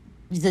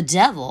 the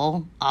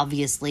devil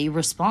obviously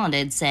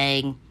responded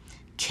saying,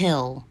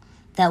 "Kill,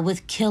 that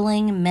with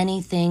killing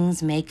many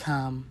things may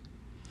come."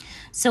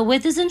 So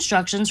with his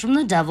instructions from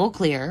the devil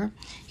clear,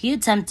 he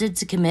attempted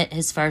to commit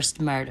his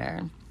first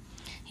murder.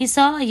 He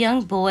saw a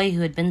young boy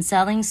who had been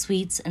selling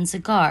sweets and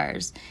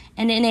cigars,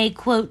 and in a,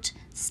 quote,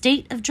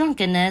 state of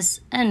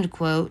drunkenness, end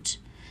quote,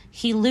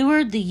 he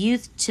lured the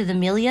youth to the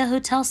Melia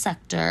Hotel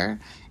sector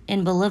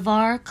in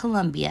Bolivar,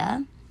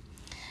 Colombia.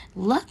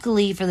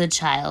 Luckily for the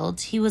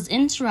child, he was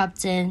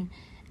interrupted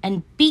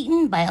and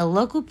beaten by a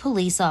local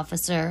police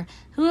officer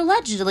who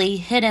allegedly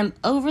hit him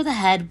over the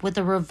head with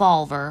a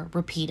revolver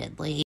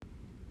repeatedly.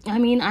 I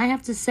mean, I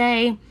have to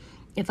say,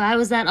 if I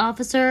was that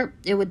officer,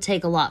 it would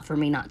take a lot for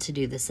me not to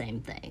do the same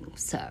thing.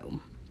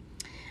 So,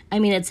 I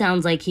mean, it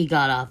sounds like he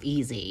got off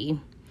easy.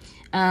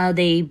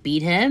 They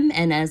beat him,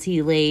 and as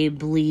he lay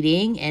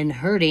bleeding and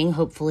hurting,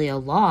 hopefully a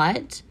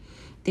lot,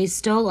 they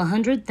stole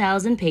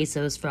 100,000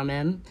 pesos from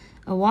him,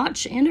 a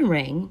watch and a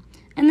ring,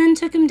 and then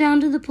took him down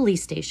to the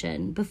police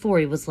station before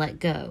he was let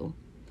go.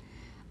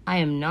 I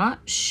am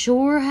not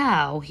sure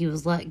how he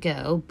was let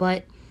go,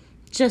 but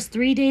just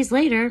 3 days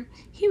later,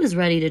 he was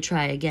ready to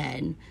try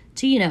again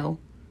to,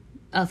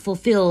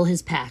 fulfill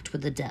his pact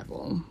with the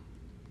devil.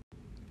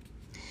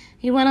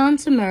 He went on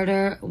to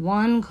murder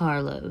Juan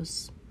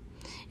Carlos.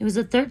 It was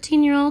a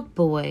 13-year-old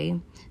boy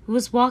who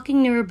was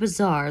walking near a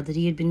bazaar that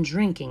he had been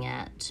drinking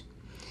at.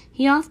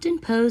 He often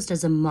posed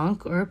as a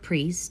monk or a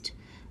priest.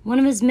 One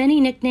of his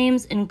many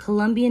nicknames in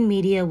Colombian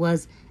media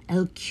was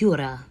El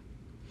Cura,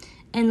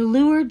 and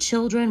lured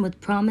children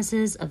with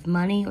promises of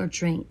money or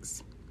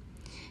drinks.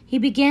 He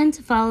began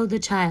to follow the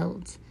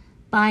child,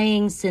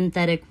 buying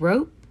synthetic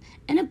rope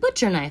and a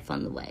butcher knife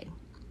on the way.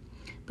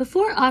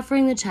 Before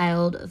offering the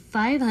child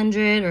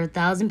 500 or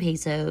 1,000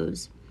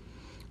 pesos,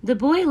 the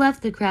boy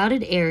left the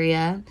crowded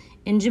area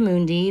in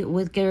Jamundi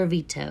with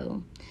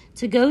Garavito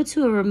to go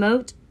to a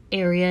remote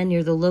area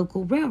near the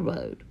local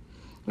railroad,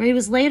 where he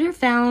was later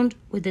found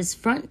with his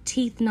front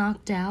teeth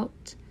knocked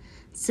out,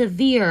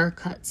 severe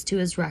cuts to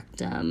his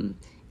rectum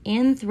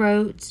and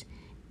throat,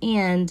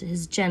 and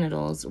his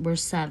genitals were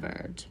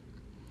severed.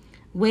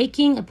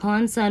 Waking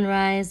upon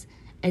sunrise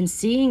and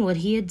seeing what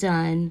he had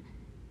done,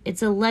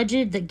 it's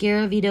alleged that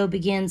Garavito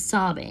began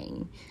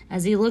sobbing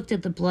as he looked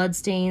at the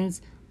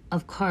bloodstains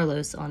of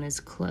Carlos on his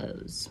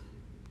clothes.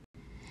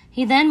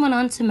 He then went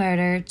on to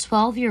murder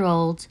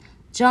 12-year-old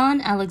John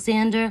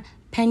Alexander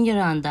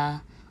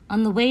Peñaranda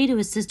on the way to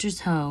his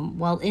sister's home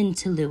while in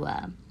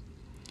Tuluá.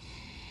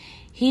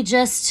 He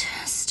just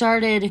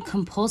started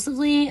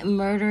compulsively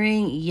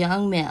murdering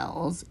young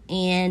males,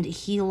 and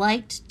he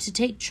liked to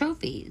take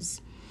trophies,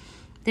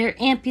 their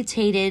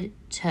amputated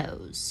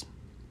toes.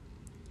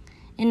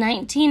 In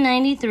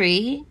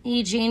 1993,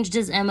 he changed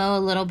his MO a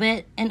little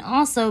bit and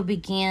also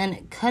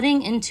began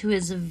cutting into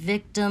his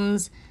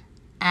victims'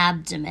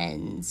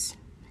 abdomens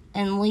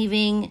and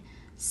leaving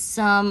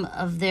some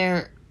of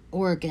their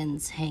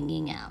organs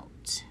hanging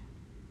out.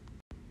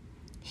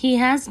 He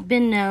has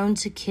been known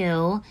to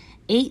kill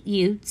 8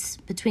 youths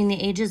between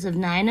the ages of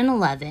 9 and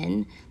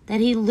 11 that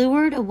he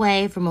lured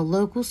away from a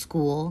local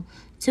school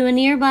to a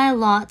nearby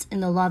lot in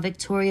the La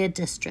Victoria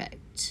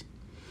district.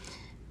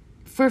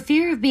 For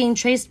fear of being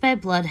traced by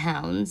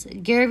bloodhounds,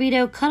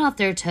 Garavito cut off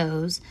their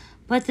toes,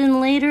 but then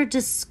later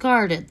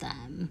discarded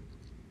them.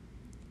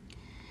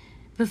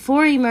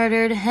 Before he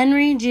murdered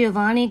Henry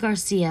Giovanni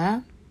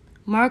Garcia,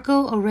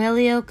 Marco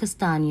Aurelio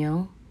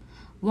Castaño,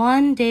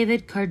 Juan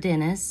David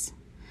Cardenas,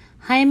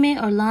 Jaime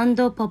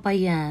Orlando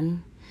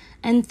Popayan,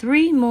 and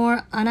 3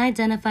 more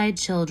unidentified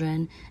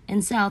children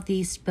in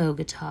southeast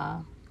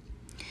Bogota.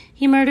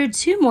 He murdered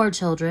 2 more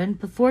children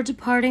before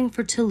departing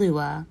for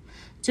Tuluá,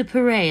 to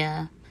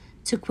Pereira,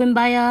 to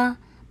Quimbaya,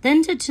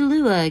 then to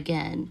Tuluá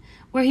again,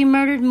 where he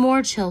murdered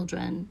more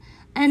children,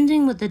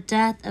 ending with the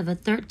death of a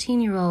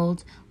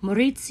 13-year-old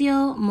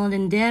Mauricio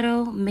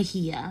Molindero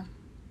Mejia.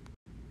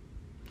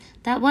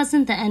 That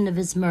wasn't the end of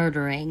his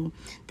murdering.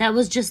 That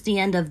was just the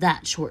end of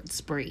that short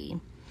spree.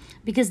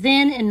 Because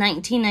then, in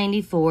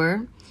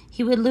 1994,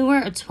 he would lure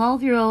a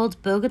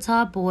 12-year-old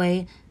Bogota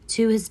boy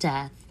to his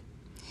death.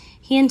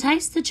 He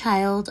enticed the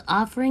child,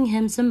 offering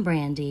him some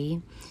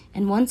brandy,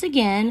 and once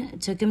again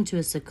took him to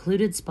a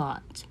secluded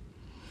spot.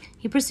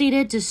 He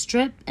proceeded to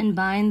strip and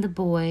bind the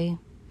boy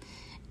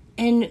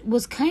and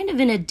was kind of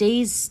in a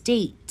dazed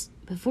state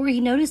before he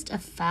noticed a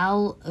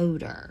foul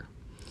odor.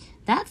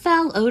 That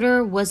foul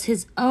odor was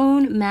his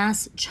own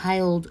mass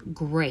child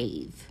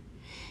grave.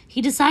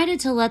 He decided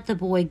to let the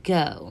boy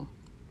go.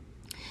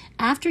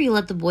 After he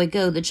let the boy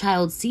go, the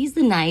child seized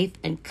the knife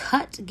and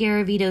cut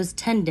Garavito's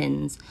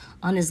tendons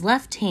on his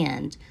left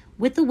hand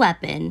with the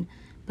weapon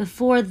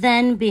before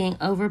then being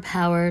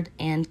overpowered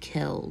and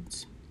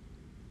killed.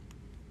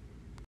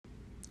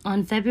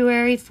 On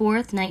February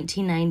 4th,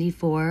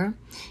 1994,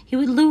 he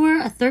would lure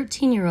a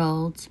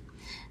 13-year-old,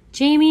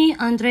 Jamie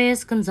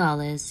Andres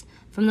Gonzalez,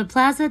 from the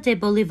Plaza de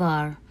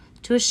Bolivar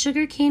to a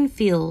sugarcane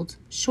field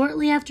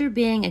shortly after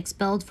being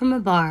expelled from a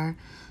bar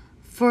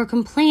for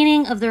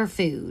complaining of their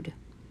food.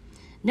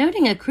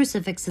 Noting a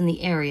crucifix in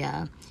the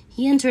area,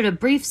 he entered a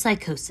brief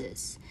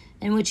psychosis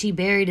in which he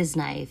buried his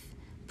knife,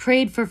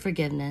 prayed for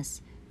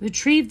forgiveness,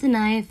 retrieved the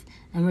knife,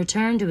 and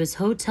returned to his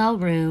hotel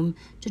room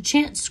to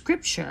chant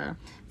scripture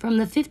from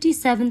the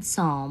 57th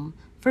Psalm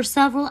for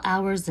several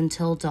hours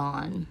until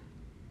dawn.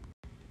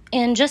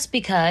 And just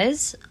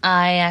because,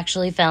 I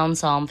actually found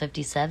Psalm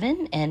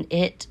 57, and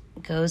it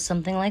goes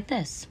something like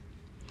this.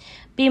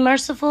 Be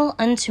merciful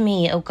unto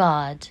me, O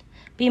God,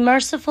 be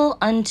merciful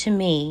unto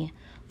me,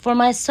 for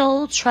my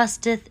soul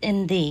trusteth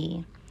in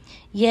thee.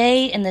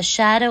 Yea, in the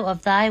shadow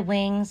of thy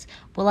wings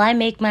will I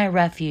make my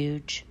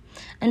refuge,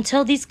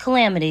 until these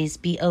calamities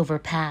be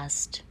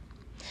overpast.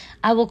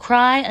 I will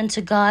cry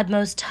unto God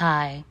Most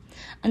High,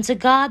 unto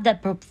God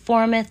that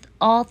performeth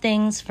all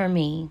things for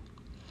me.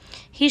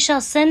 He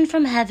shall send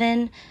from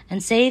heaven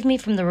and save me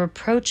from the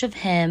reproach of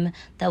him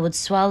that would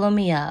swallow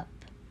me up.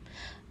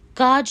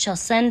 God shall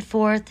send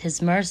forth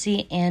his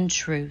mercy and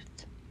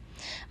truth.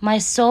 My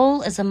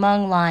soul is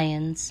among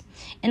lions,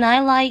 and I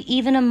lie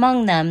even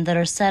among them that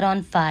are set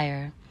on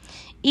fire,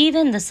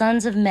 even the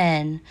sons of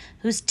men,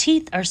 whose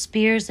teeth are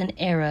spears and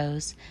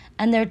arrows,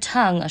 and their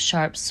tongue a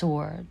sharp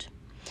sword.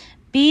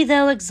 Be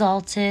thou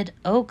exalted,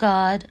 O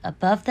God,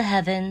 above the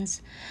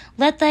heavens.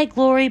 Let thy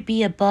glory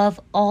be above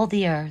all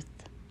the earth.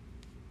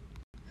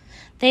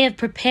 They have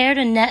prepared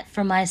a net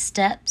for my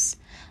steps.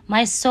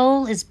 My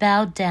soul is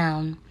bowed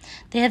down.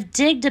 They have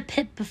digged a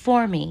pit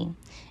before me,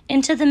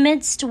 into the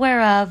midst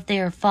whereof they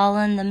are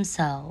fallen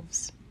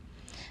themselves.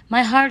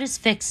 My heart is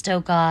fixed, O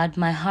God,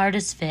 my heart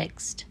is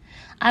fixed.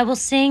 I will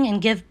sing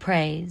and give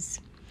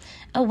praise.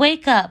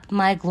 Awake up,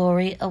 my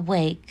glory,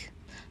 awake.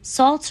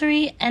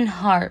 Psaltery and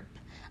harp,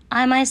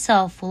 I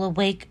myself will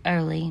awake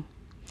early.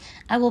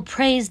 I will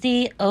praise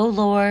thee, O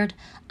Lord,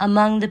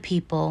 among the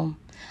people.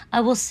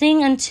 I will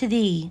sing unto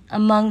thee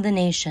among the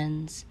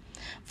nations.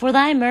 For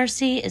thy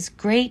mercy is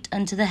great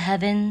unto the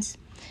heavens,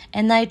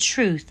 and thy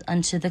truth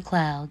unto the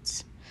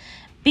clouds.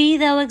 Be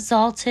thou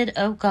exalted,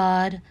 O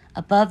God,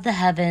 above the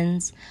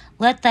heavens.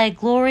 Let thy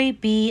glory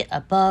be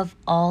above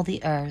all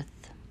the earth.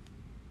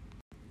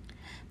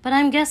 But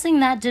I'm guessing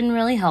that didn't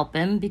really help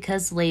him,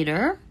 because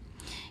later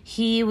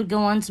he would go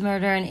on to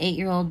murder an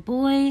 8-year-old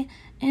boy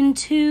and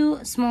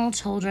 2 small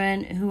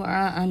children who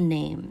are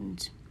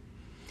unnamed.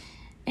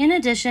 In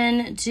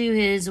addition to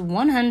his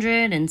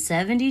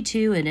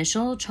 172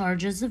 initial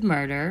charges of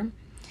murder,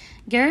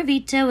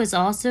 Garavito has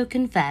also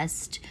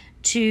confessed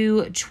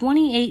to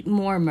 28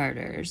 more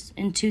murders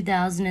in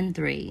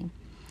 2003,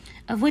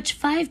 of which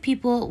 5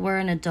 people were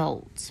an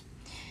adult.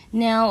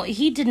 Now,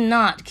 he did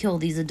not kill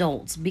these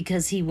adults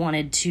because he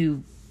wanted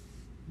to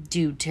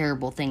do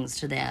terrible things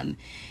to them.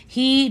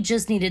 He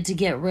just needed to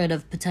get rid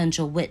of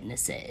potential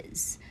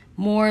witnesses,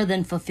 more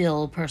than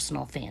fulfill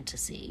personal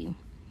fantasy.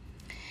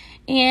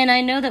 And I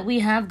know that we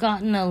have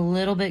gotten a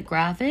little bit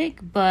graphic,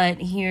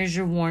 but here's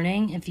your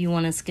warning if you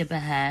want to skip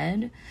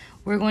ahead.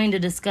 We're going to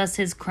discuss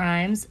his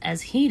crimes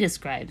as he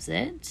describes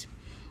it,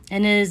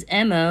 and his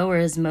MO, or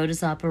his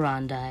modus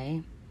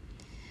operandi.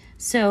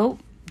 So,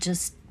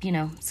 just,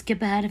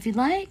 skip ahead if you'd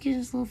like,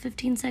 just a little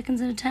 15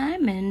 seconds at a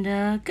time,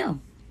 and go.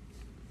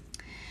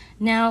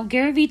 Now,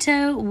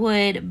 Garavito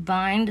would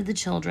bind the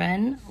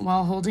children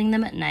while holding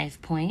them at knife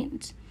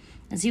point,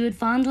 as he would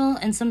fondle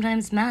and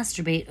sometimes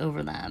masturbate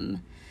over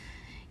them.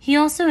 He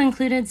also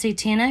included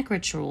satanic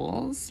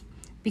rituals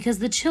because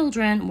the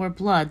children were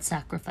blood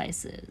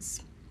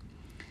sacrifices.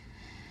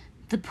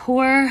 The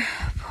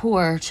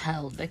poor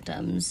child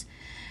victims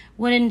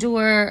would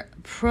endure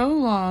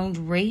prolonged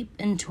rape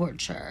and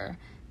torture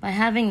by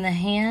having the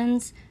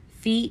hands,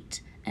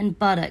 feet, and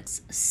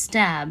buttocks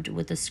stabbed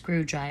with a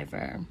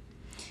screwdriver.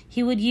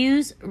 He would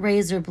use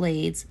razor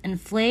blades and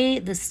flay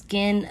the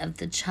skin of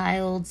the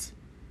child's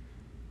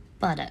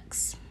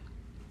buttocks.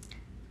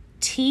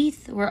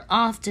 Teeth were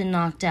often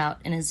knocked out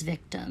in his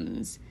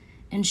victims,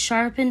 and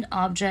sharpened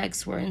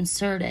objects were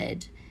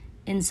inserted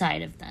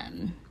inside of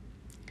them.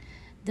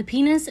 The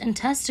penis and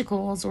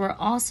testicles were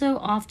also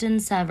often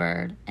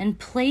severed and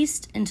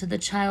placed into the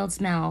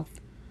child's mouth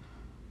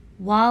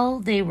while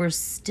they were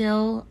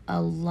still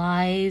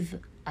alive.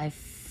 I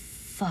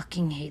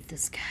fucking hate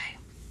this guy.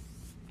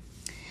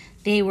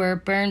 They were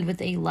burned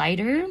with a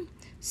lighter,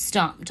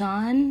 stomped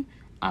on,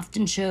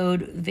 often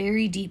showed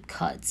very deep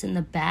cuts in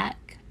the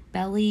back,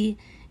 belly,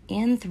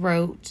 and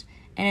throat,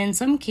 and in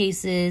some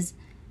cases,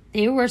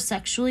 they were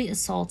sexually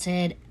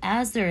assaulted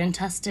as their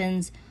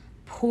intestines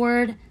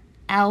poured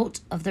out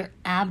of their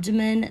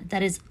abdomen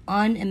that is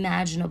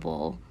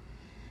unimaginable.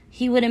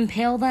 He would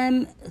impale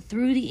them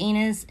through the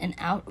anus and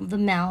out of the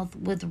mouth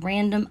with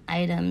random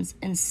items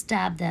and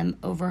stab them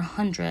over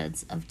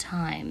hundreds of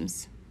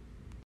times.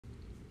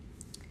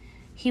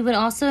 He would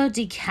also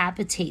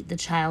decapitate the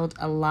child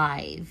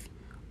alive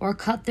or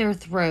cut their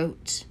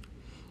throat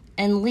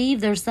and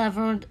leave their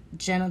severed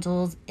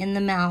genitals in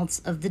the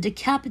mouths of the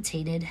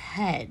decapitated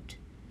head.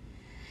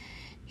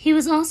 He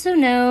was also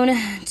known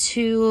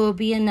to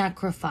be a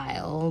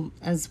necrophile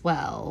as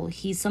well.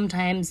 He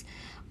sometimes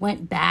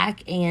went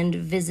back and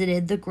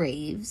visited the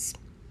graves.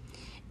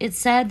 It's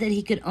said that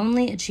he could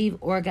only achieve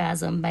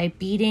orgasm by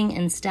beating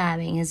and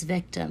stabbing his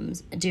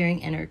victims during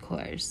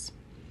intercourse.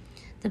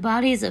 The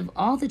bodies of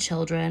all the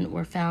children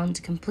were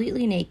found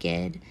completely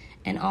naked,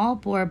 and all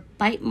bore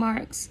bite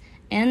marks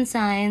and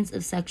signs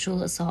of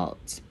sexual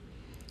assault.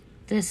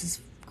 This is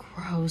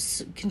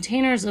gross.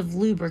 Containers of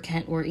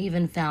lubricant were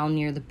even found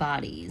near the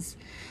bodies,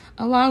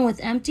 along with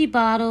empty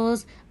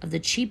bottles of the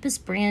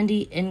cheapest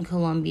brandy in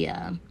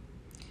Colombia.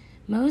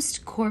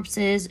 Most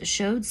corpses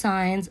showed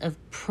signs of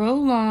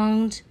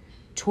prolonged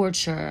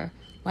torture,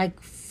 like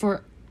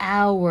for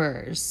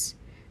hours.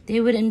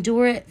 They would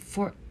endure it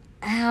for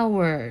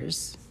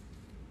hours.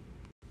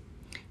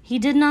 He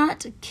did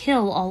not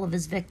kill all of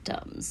his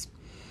victims.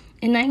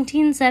 In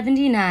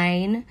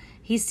 1979,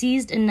 he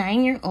seized a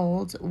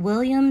 9-year-old,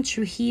 William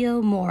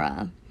Trujillo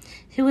Mora,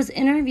 who was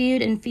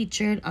interviewed and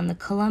featured on the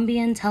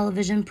Colombian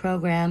television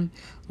program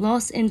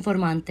Los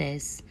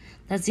Informantes.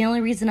 That's the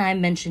only reason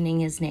I'm mentioning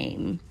his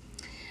name.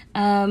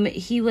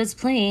 He was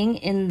playing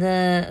in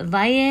the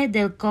Valle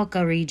del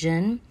Cauca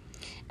region.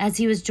 As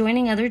he was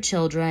joining other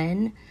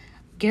children,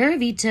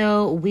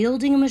 Garavito,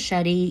 wielding a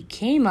machete,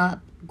 came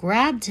up,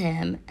 grabbed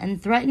him,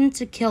 and threatened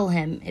to kill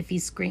him if he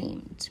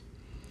screamed.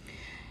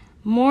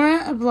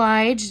 Mora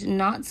obliged,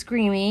 not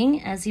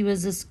screaming, as he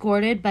was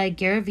escorted by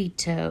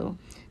Garavito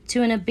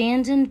to an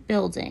abandoned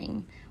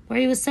building where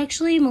he was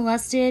sexually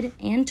molested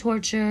and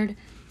tortured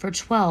for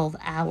 12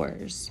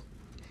 hours.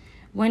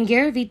 When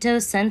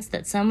Garavito sensed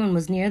that someone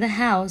was near the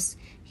house,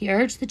 he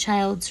urged the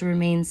child to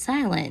remain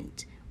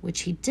silent,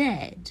 which he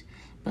did.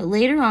 But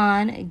later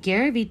on,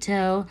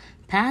 Garavito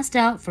passed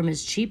out from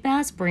his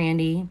cheap-ass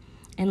brandy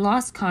and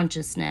lost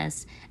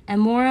consciousness,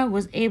 and Mora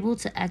was able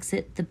to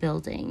exit the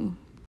building.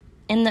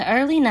 In the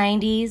early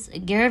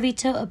 90s,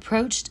 Garavito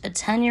approached a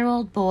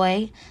 10-year-old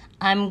boy,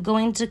 I'm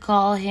going to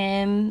call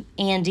him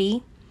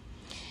Andy,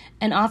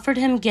 and offered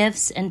him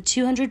gifts and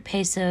 200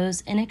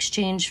 pesos in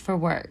exchange for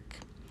work.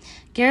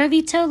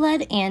 Garavito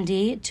led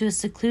Andy to a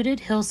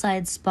secluded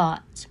hillside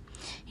spot.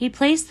 He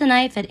placed the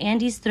knife at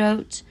Andy's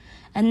throat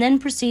and then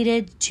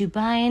proceeded to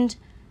bind,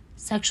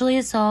 sexually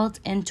assault,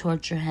 and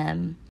torture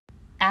him.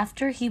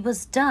 After he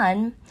was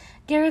done,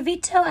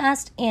 Garavito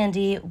asked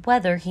Andy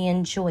whether he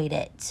enjoyed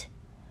it.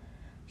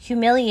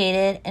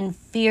 Humiliated and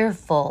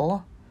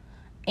fearful,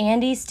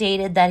 Andy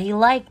stated that he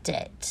liked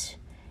it.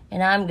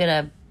 And I'm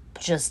gonna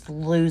just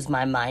lose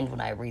my mind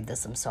when I read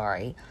this, I'm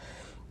sorry.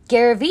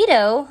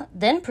 Garavito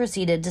then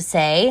proceeded to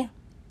say,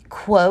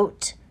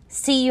 quote,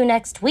 "See you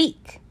next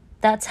week.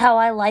 That's how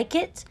I like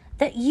it.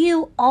 That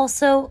you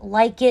also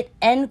like it,"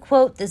 end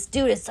quote. This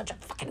dude is such a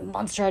fucking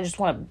monster. I just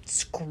want to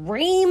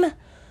scream.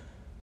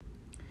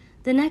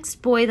 The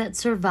next boy that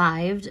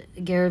survived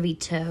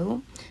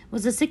Garavito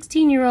was a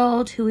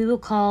 16-year-old who we will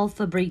call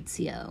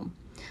Fabrizio.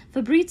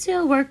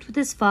 Fabrizio worked with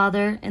his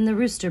father in the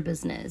rooster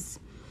business.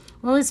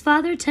 While his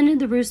father tended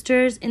the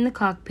roosters in the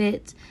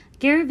cockpit,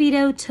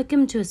 Garavito took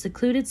him to a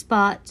secluded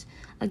spot,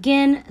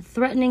 again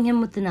threatening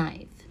him with the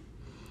knife.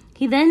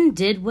 He then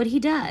did what he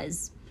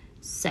does,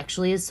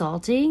 sexually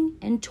assaulting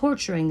and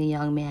torturing the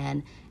young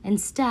man, and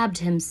stabbed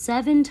him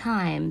 7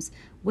 times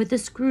with a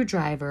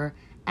screwdriver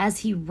as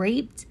he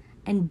raped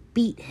and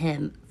beat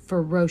him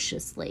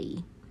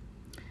ferociously.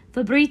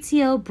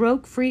 Fabrizio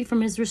broke free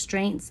from his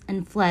restraints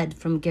and fled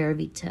from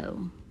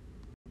Garavito.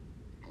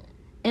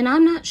 And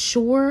I'm not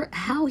sure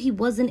how he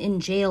wasn't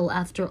in jail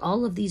after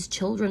all of these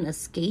children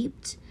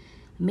escaped.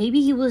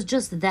 Maybe he was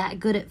just that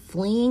good at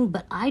fleeing,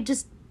 but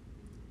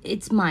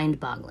it's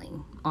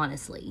mind-boggling,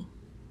 honestly.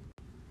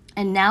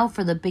 And now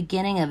for the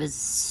beginning of his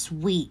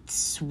sweet,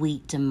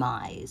 sweet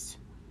demise.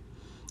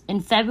 In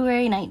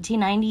February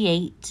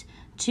 1998,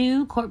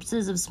 2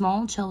 corpses of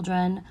small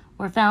children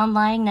were found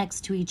lying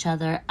next to each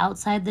other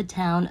outside the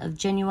town of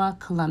Genoa,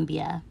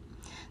 Colombia.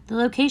 The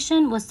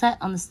location was set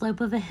on the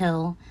slope of a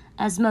hill,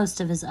 as most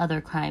of his other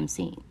crime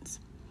scenes.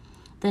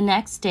 The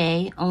next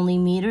day, only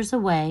meters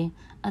away,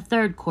 a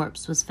 3rd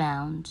corpse was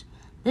found,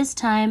 this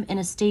time in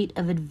a state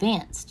of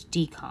advanced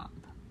decomp.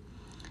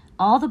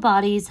 All the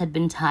bodies had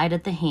been tied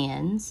at the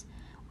hands,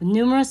 with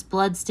numerous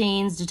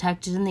bloodstains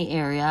detected in the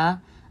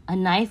area. A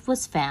knife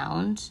was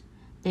found.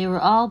 They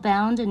were all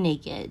bound and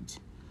naked.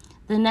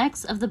 The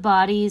necks of the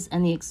bodies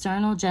and the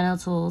external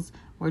genitals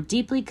were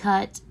deeply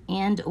cut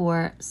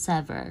and/or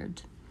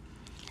severed.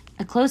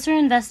 A closer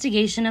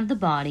investigation of the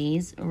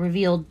bodies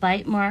revealed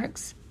bite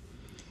marks,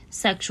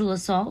 sexual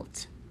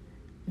assault.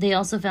 They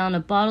also found a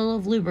bottle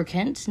of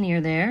lubricant near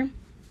there.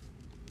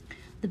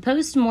 The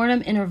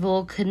post-mortem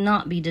interval could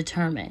not be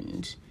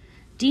determined.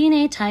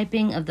 DNA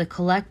typing of the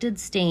collected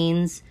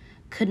stains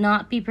could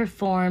not be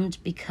performed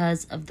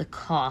because of the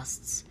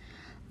costs.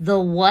 The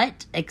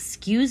what?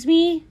 Excuse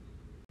me?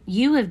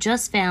 You have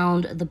just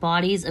found the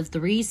bodies of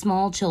 3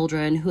 small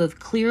children who have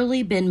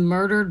clearly been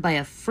murdered by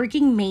a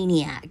freaking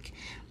maniac.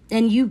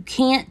 and you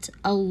can't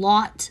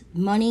allot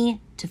money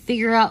to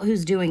figure out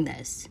who's doing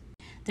this.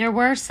 There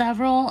were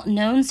several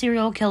known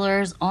serial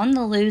killers on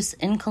the loose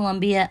in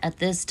Colombia at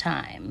this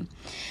time.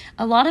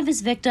 A lot of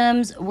his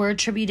victims were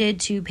attributed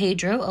to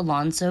Pedro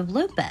Alonso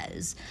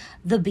Lopez,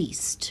 the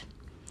Beast.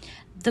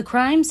 The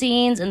crime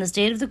scenes and the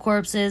state of the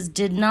corpses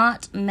did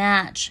not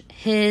match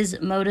his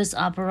modus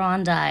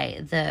operandi,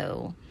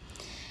 though.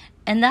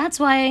 And that's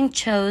why I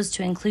chose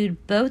to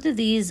include both of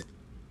these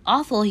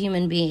awful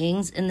human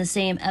beings in the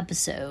same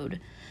episode.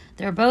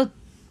 They're both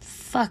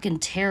fucking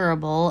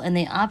terrible, and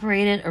they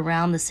operated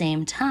around the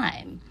same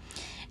time.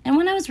 And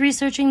when I was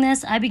researching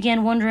this, I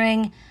began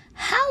wondering,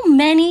 how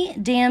many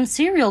damn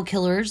serial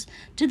killers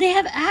did they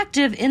have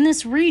active in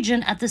this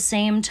region at the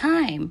same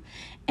time?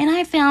 And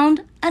I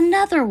found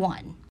another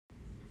one.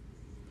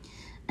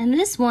 And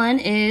this one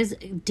is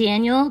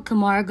Daniel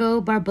Camargo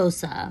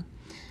Barbosa,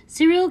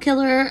 serial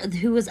killer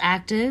who was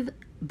active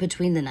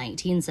between the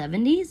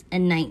 1970s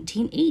and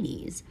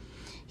 1980s.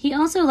 He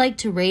also liked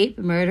to rape,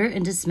 murder,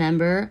 and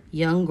dismember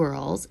young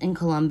girls in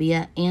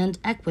Colombia and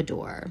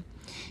Ecuador.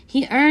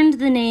 He earned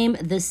the name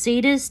the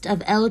Sadist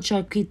of El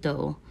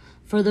Charquito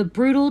for the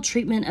brutal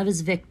treatment of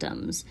his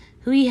victims,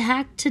 who he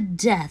hacked to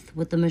death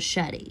with a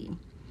machete.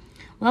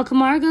 While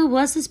Camargo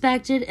was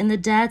suspected in the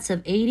deaths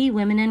of 80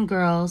 women and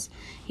girls,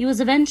 he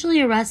was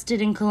eventually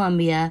arrested in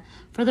Colombia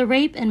for the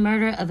rape and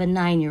murder of a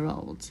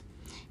 9-year-old.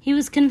 He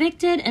was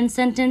convicted and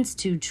sentenced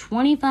to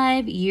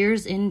 25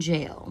 years in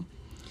jail.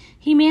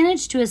 He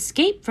managed to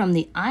escape from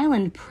the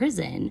island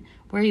prison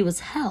where he was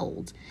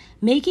held,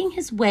 making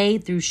his way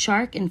through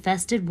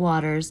shark-infested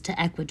waters to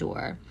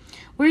Ecuador,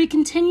 where he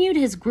continued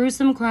his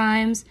gruesome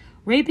crimes,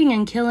 raping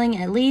and killing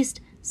at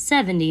least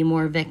 70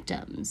 more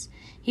victims.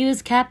 He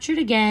was captured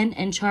again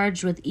and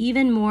charged with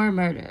even more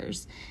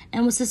murders,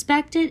 and was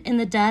suspected in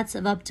the deaths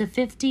of up to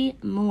 50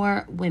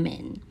 more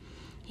women.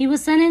 He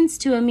was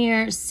sentenced to a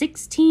mere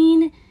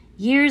 16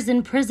 years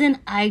in prison.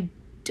 I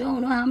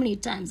don't know how many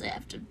times I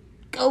have to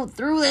go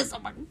through this. Oh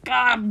my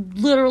God, I'm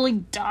literally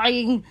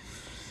dying.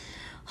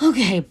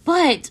 Okay,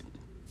 but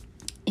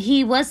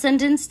he was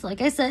sentenced, like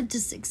I said, to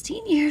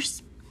 16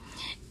 years.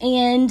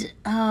 And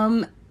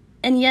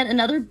yet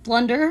another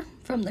blunder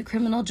from the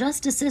criminal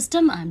justice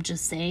system, I'm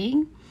just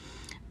saying.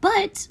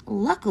 But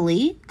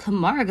luckily,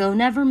 Camargo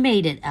never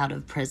made it out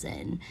of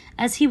prison,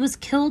 as he was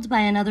killed by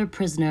another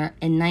prisoner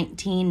in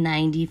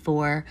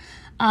 1994.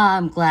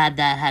 I'm glad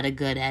that had a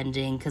good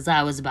ending, because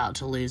I was about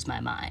to lose my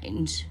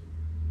mind.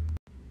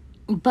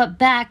 But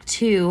back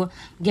to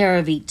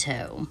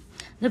Garavito.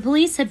 The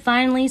police had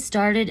finally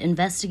started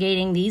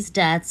investigating these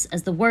deaths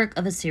as the work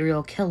of a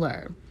serial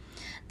killer.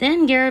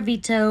 Then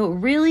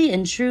Garavito really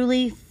and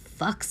truly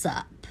fucks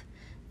up.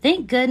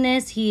 Thank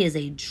goodness he is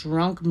a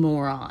drunk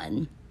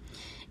moron.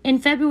 In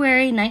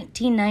February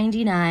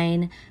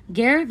 1999,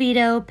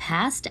 Garavito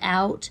passed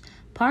out,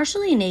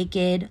 partially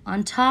naked,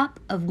 on top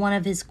of one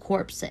of his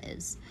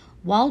corpses,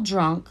 while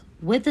drunk,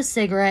 with a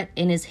cigarette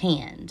in his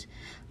hand,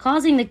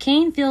 causing the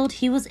cane field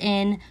he was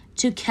in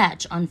to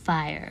catch on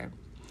fire.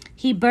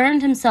 He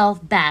burned himself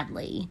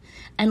badly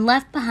and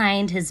left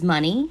behind his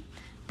money,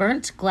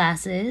 burnt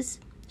glasses,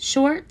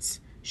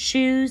 shorts,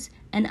 shoes,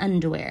 and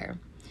underwear,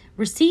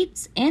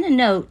 receipts, and a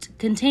note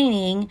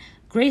containing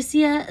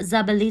Gracia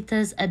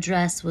Zabaleta's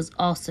address was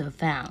also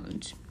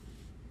found.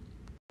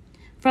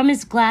 From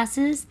his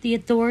glasses, the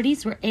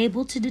authorities were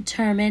able to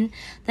determine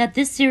that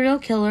this serial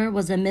killer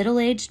was a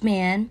middle-aged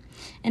man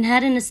and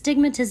had an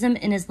astigmatism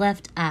in his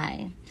left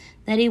eye,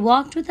 that he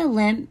walked with a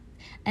limp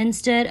and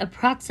stood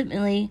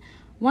approximately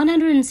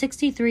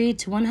 163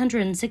 to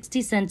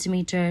 160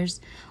 centimeters,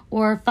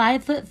 or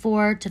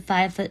 5'4" to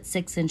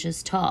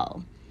 5'6"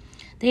 tall.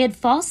 They had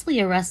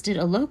falsely arrested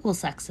a local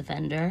sex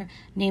offender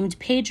named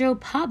Pedro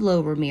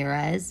Pablo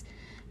Ramirez,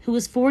 who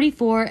was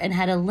 44 and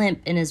had a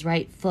limp in his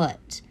right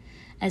foot.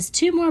 As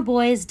 2 more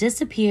boys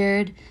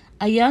disappeared,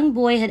 a young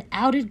boy had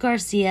outed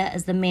Garcia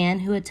as the man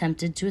who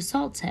attempted to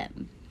assault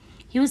him.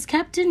 He was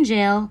kept in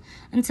jail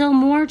until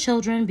more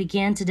children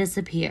began to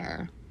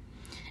disappear.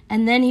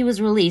 And then he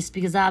was released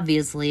because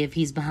obviously if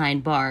he's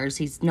behind bars,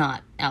 he's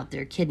not out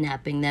there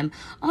kidnapping them,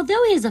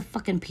 although he is a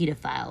fucking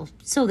pedophile,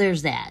 so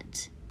there's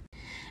that.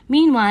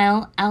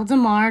 Meanwhile,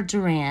 Aldemar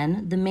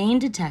Duran, the main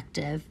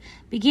detective,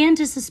 began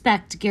to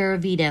suspect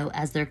Garavito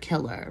as their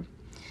killer.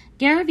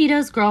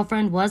 Garavito's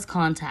girlfriend was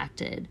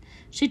contacted.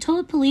 She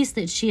told police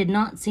that she had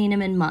not seen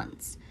him in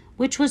months,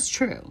 which was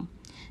true.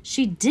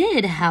 She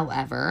did,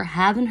 however,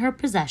 have in her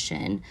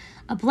possession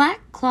a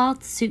black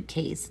cloth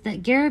suitcase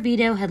that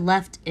Garavito had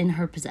left in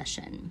her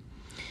possession,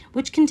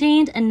 which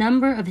contained a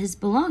number of his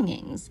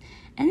belongings,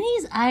 and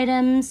these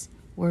items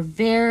were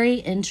very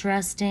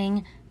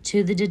interesting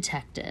to the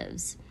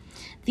detectives.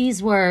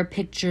 These were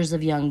pictures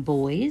of young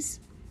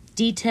boys,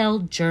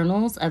 detailed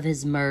journals of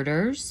his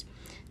murders,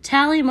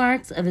 tally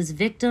marks of his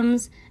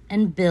victims,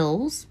 and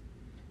bills.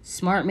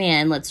 Smart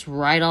man, let's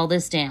write all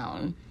this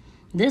down.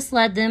 This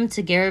led them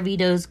to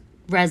Garavito's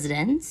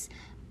residence,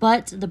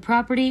 but the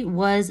property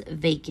was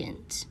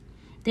vacant.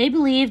 They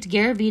believed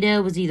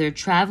Garavito was either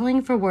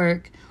traveling for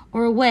work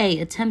or away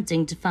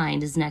attempting to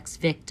find his next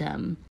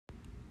victim.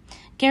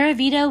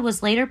 Garavito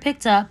was later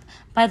picked up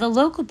by the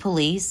local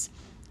police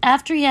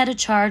after he had a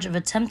charge of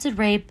attempted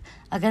rape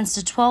against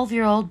a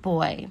 12-year-old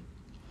boy.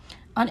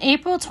 On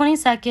April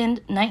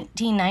 22,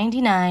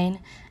 1999,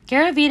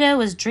 Garavito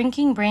was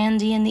drinking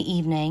brandy in the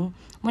evening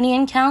when he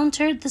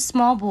encountered the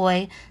small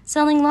boy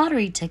selling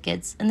lottery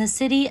tickets in the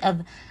city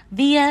of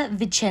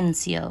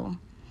Villavicencio.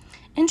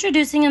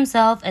 Introducing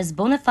himself as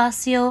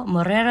Bonifacio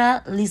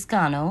Morera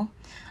Liscano,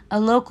 a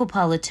local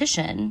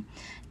politician,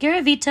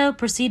 Garavito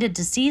proceeded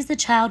to seize the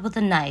child with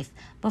a knife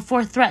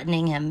before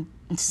threatening him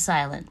into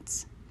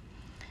silence.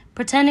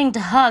 Pretending to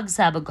hug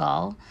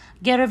Sabugal,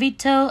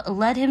 Garavito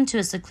led him to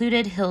a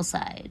secluded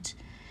hillside.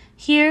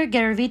 Here,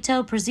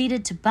 Garavito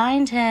proceeded to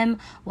bind him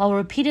while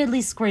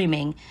repeatedly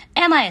screaming,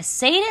 "Am I a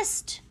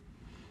sadist?"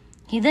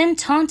 He then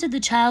taunted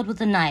the child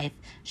with a knife,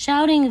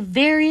 shouting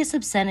various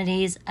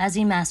obscenities as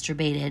he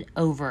masturbated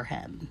over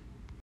him.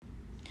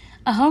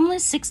 A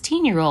homeless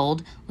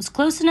 16-year-old was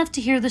close enough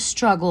to hear the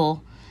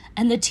struggle,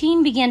 and the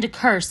teen began to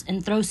curse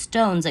and throw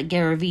stones at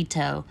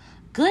Garavito.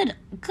 Good.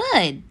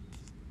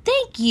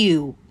 Thank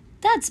you.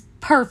 That's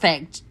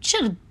perfect.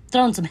 Should have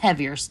thrown some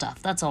heavier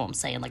stuff. That's all I'm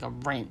saying, like a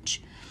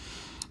wrench.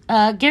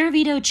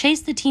 Garavito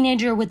chased the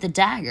teenager with the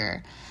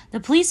dagger. The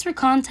police were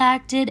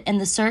contacted and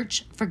the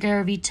search for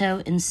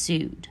Garavito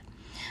ensued.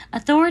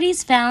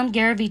 Authorities found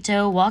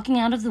Garavito walking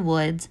out of the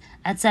woods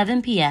at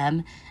 7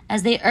 p.m.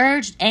 as they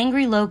urged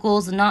angry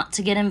locals not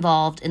to get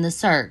involved in the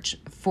search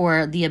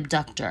for the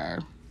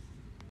abductor.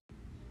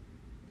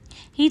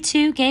 He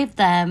too gave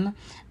them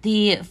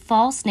the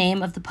false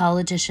name of the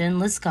politician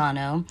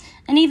Liscano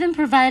and even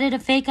provided a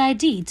fake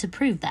ID to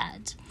prove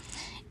that.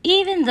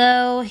 Even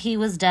though he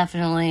was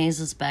definitely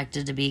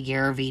suspected to be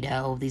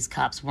Garavito, these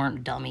cops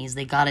weren't dummies.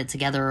 They got it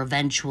together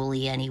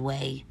eventually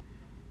anyway.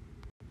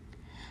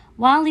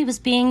 While he was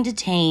being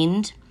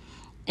detained,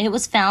 it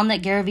was found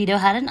that Garavito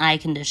had an eye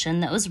condition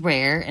that was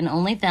rare and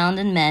only found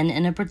in men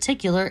in a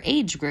particular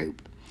age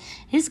group.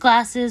 His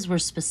glasses were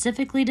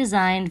specifically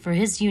designed for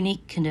his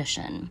unique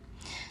condition.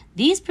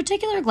 These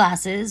particular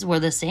glasses were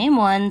the same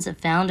ones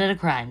found at a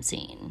crime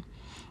scene.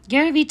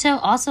 Garavito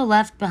also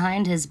left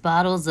behind his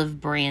bottles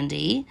of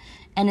brandy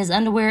and his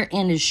underwear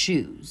and his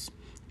shoes.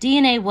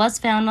 DNA was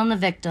found on the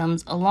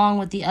victims along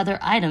with the other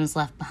items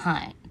left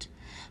behind.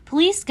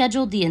 Police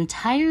scheduled the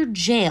entire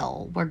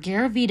jail where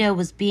Garavito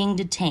was being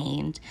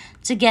detained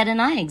to get an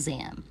eye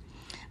exam,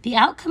 the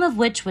outcome of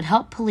which would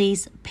help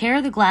police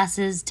pair the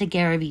glasses to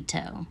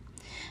Garavito.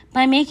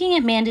 By making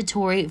it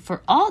mandatory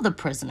for all the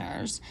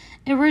prisoners,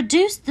 it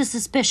reduced the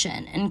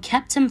suspicion and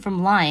kept him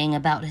from lying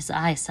about his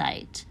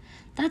eyesight.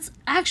 That's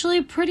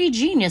actually pretty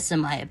genius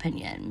in my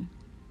opinion.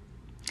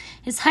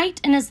 His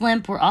height and his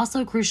limp were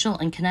also crucial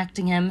in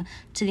connecting him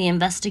to the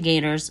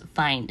investigators'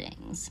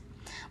 findings.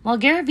 While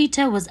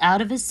Garavito was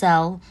out of his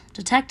cell,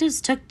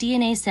 detectives took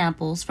DNA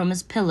samples from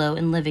his pillow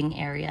and living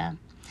area.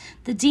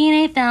 The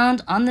DNA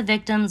found on the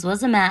victims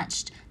was a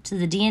match to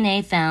the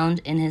DNA found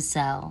in his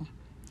cell.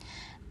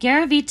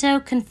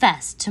 Garavito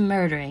confessed to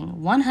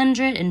murdering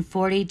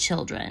 140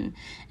 children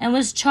and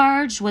was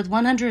charged with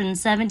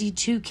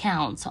 172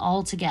 counts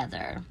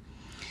altogether.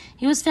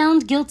 He was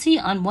found guilty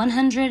on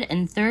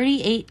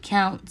 138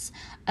 counts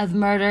of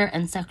murder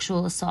and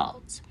sexual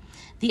assault.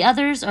 The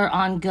others are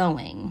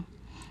ongoing.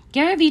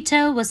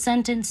 Garavito was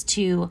sentenced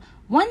to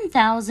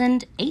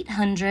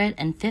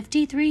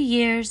 1,853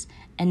 years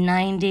and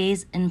 9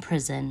 days in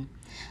prison,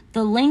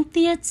 the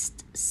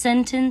lengthiest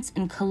sentence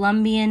in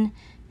Colombian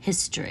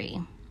history.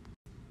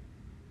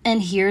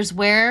 And here's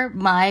where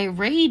my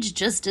rage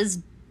just is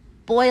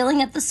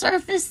boiling at the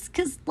surface,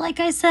 because like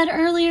I said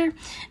earlier,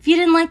 if you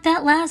didn't like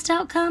that last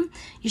outcome,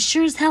 you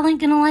sure as hell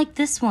ain't gonna like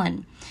this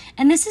one.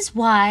 And this is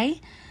why,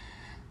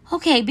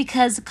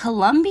 because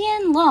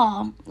Colombian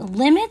law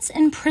limits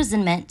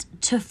imprisonment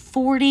to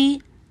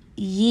 40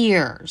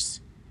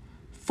 years.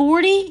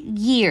 40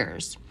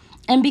 years.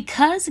 And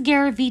because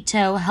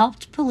Garavito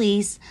helped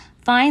police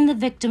find the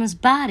victims'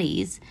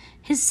 bodies,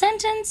 his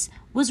sentence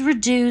was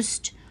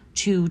reduced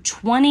to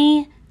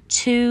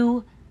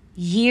 22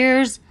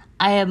 years.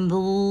 I am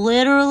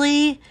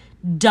literally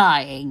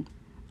dying.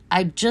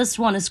 I just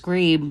want to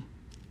scream.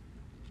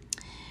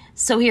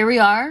 So here we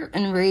are,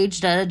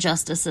 enraged at a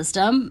justice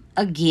system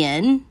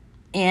again,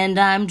 and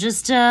I'm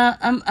just,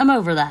 I'm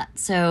over that.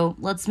 So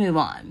let's move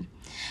on.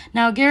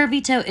 Now,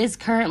 Garavito is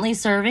currently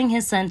serving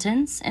his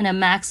sentence in a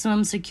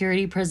maximum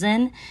security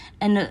prison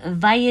in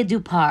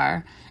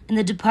Valledupar in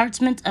the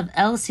department of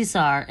El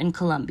Cesar in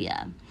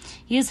Colombia.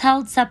 He is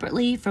held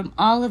separately from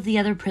all of the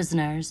other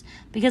prisoners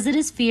because it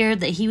is feared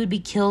that he would be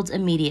killed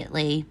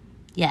immediately.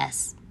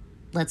 Yes,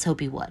 let's hope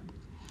he would.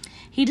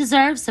 He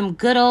deserves some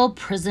good old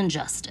prison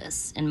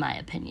justice, in my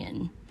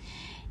opinion.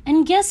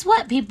 And guess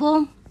what,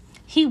 people?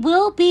 He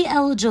will be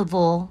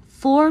eligible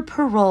for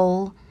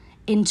parole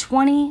in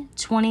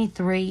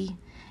 2023.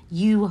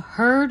 You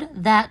heard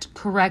that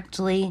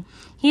correctly.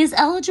 He is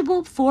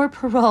eligible for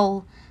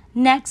parole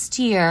next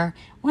year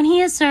when he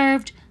has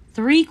served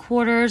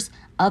 3/4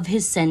 of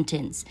his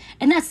sentence.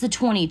 And that's the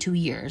 22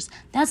 years.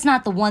 That's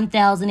not the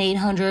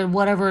 1,800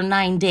 whatever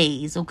 9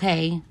 days,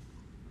 okay?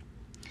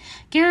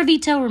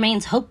 Garavito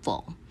remains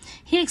hopeful.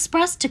 He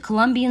expressed to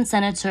Colombian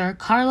Senator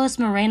Carlos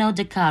Moreno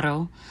de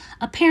Caro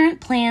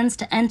apparent plans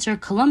to enter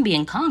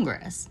Colombian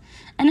Congress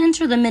and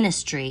enter the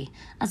ministry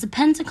as a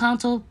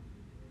Pentecostal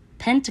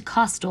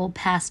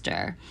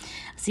pastor.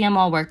 See, I'm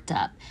all worked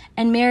up.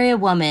 And marry a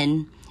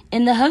woman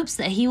in the hopes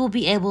that he will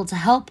be able to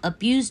help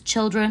abused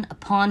children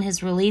upon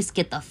his release.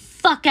 Get the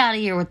fuck out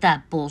of here with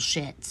that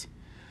bullshit.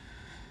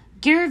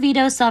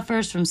 Garavito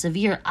suffers from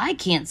severe eye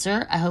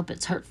cancer, I hope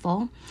it's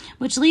hurtful,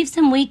 which leaves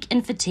him weak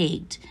and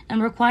fatigued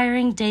and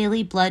requiring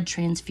daily blood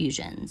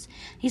transfusions.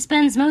 He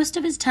spends most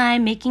of his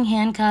time making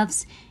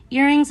handcuffs,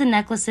 earrings, and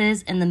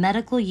necklaces in the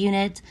medical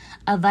unit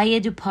of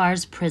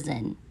Valledupar's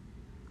prison.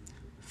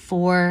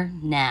 For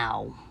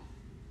now.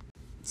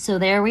 So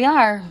there we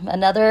are,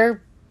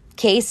 another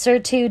case or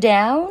two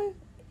down,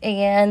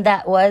 and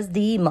that was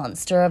the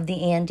monster of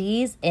the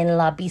Andes in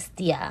La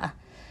Bestia.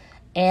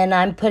 And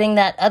I'm putting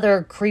that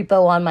other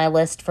creepo on my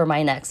list for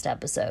my next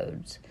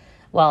episode.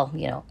 Well,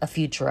 a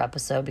future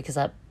episode, because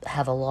I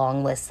have a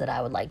long list that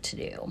I would like to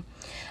do.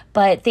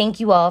 But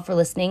thank you all for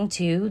listening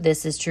to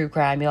This Is True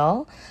Crime,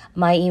 Y'all.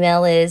 My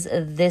email is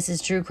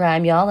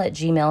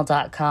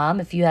thisistruecrimeyall@gmail.com.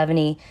 If you have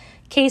any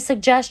case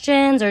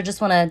suggestions or just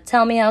want to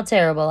tell me how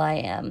terrible I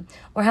am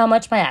or how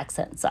much my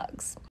accent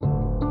sucks.